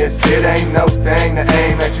darkness, it ain't no thing to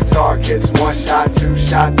aim at your targets. 1 shot, 2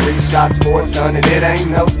 shot, 3 shots, 4 son, and it ain't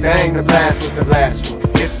no thing to blast with the last one.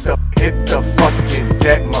 Hit the fucking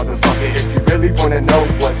deck, motherfucker. If you really wanna know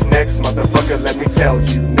what's next, motherfucker, let me tell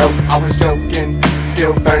you. No, I was joking.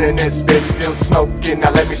 Still burning this bitch, still smoking. Now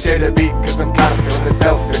let me share the beat, cause I'm kinda feeling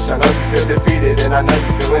selfish. I know you feel defeated and I know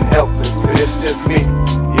you feeling helpless, but it's just me.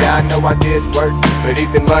 Yeah, I know I did work, but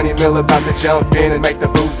Ethan Money Mill about to jump in and make the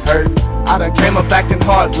booth hurt. I done came up acting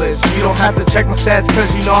heartless. You don't have to check my stats,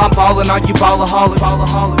 cause you know I'm ballin' on you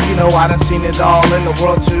ballaholics. You know I done seen it all in the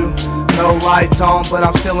world too. No lights on, but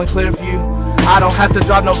I'm still in clear view. I don't have to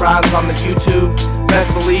drop no rhymes on the YouTube.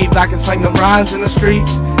 Best believe I can sing them rhymes in the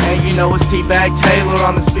streets. And you know it's T-Bag Taylor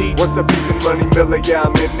on this beat. What's up, Ethan Money Miller? Yeah,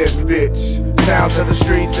 I'm in this bitch. Sounds of the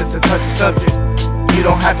streets, it's a touchy subject. You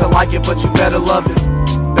don't have to like it, but you better love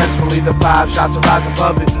it. Best believe the 5 shots will rise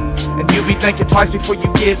above it. And you be thinking twice before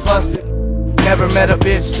you get busted. Never met a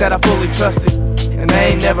bitch that I fully trusted, and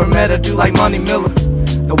they ain't never met a dude like Money Miller.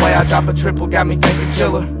 The way I drop a triple got me thinking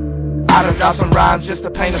killer. I done dropped some rhymes just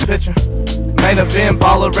to paint a picture. Main event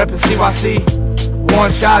baller reppin' C.Y.C.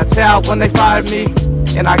 One shots out when they fired me,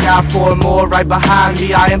 and I got 4 more right behind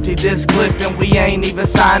me. I emptied this clip and we ain't even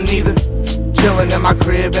signed neither. Chillin' in my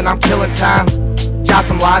crib and I'm killing time. Jot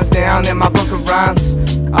some lines down in my book of rhymes.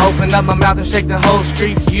 I open up my mouth and shake the whole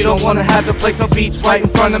streets. You don't wanna have to play some beats right in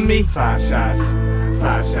front of me. 5 shots,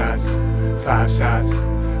 5 shots, 5 shots,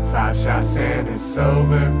 5 shots, and it's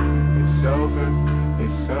over, it's over,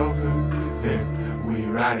 it's over. Then we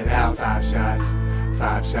ride it out. 5 shots,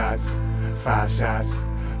 5 shots, 5 shots,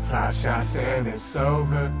 5 shots, and it's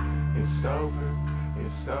over, it's over,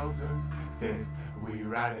 it's over. Then we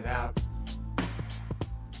ride it out.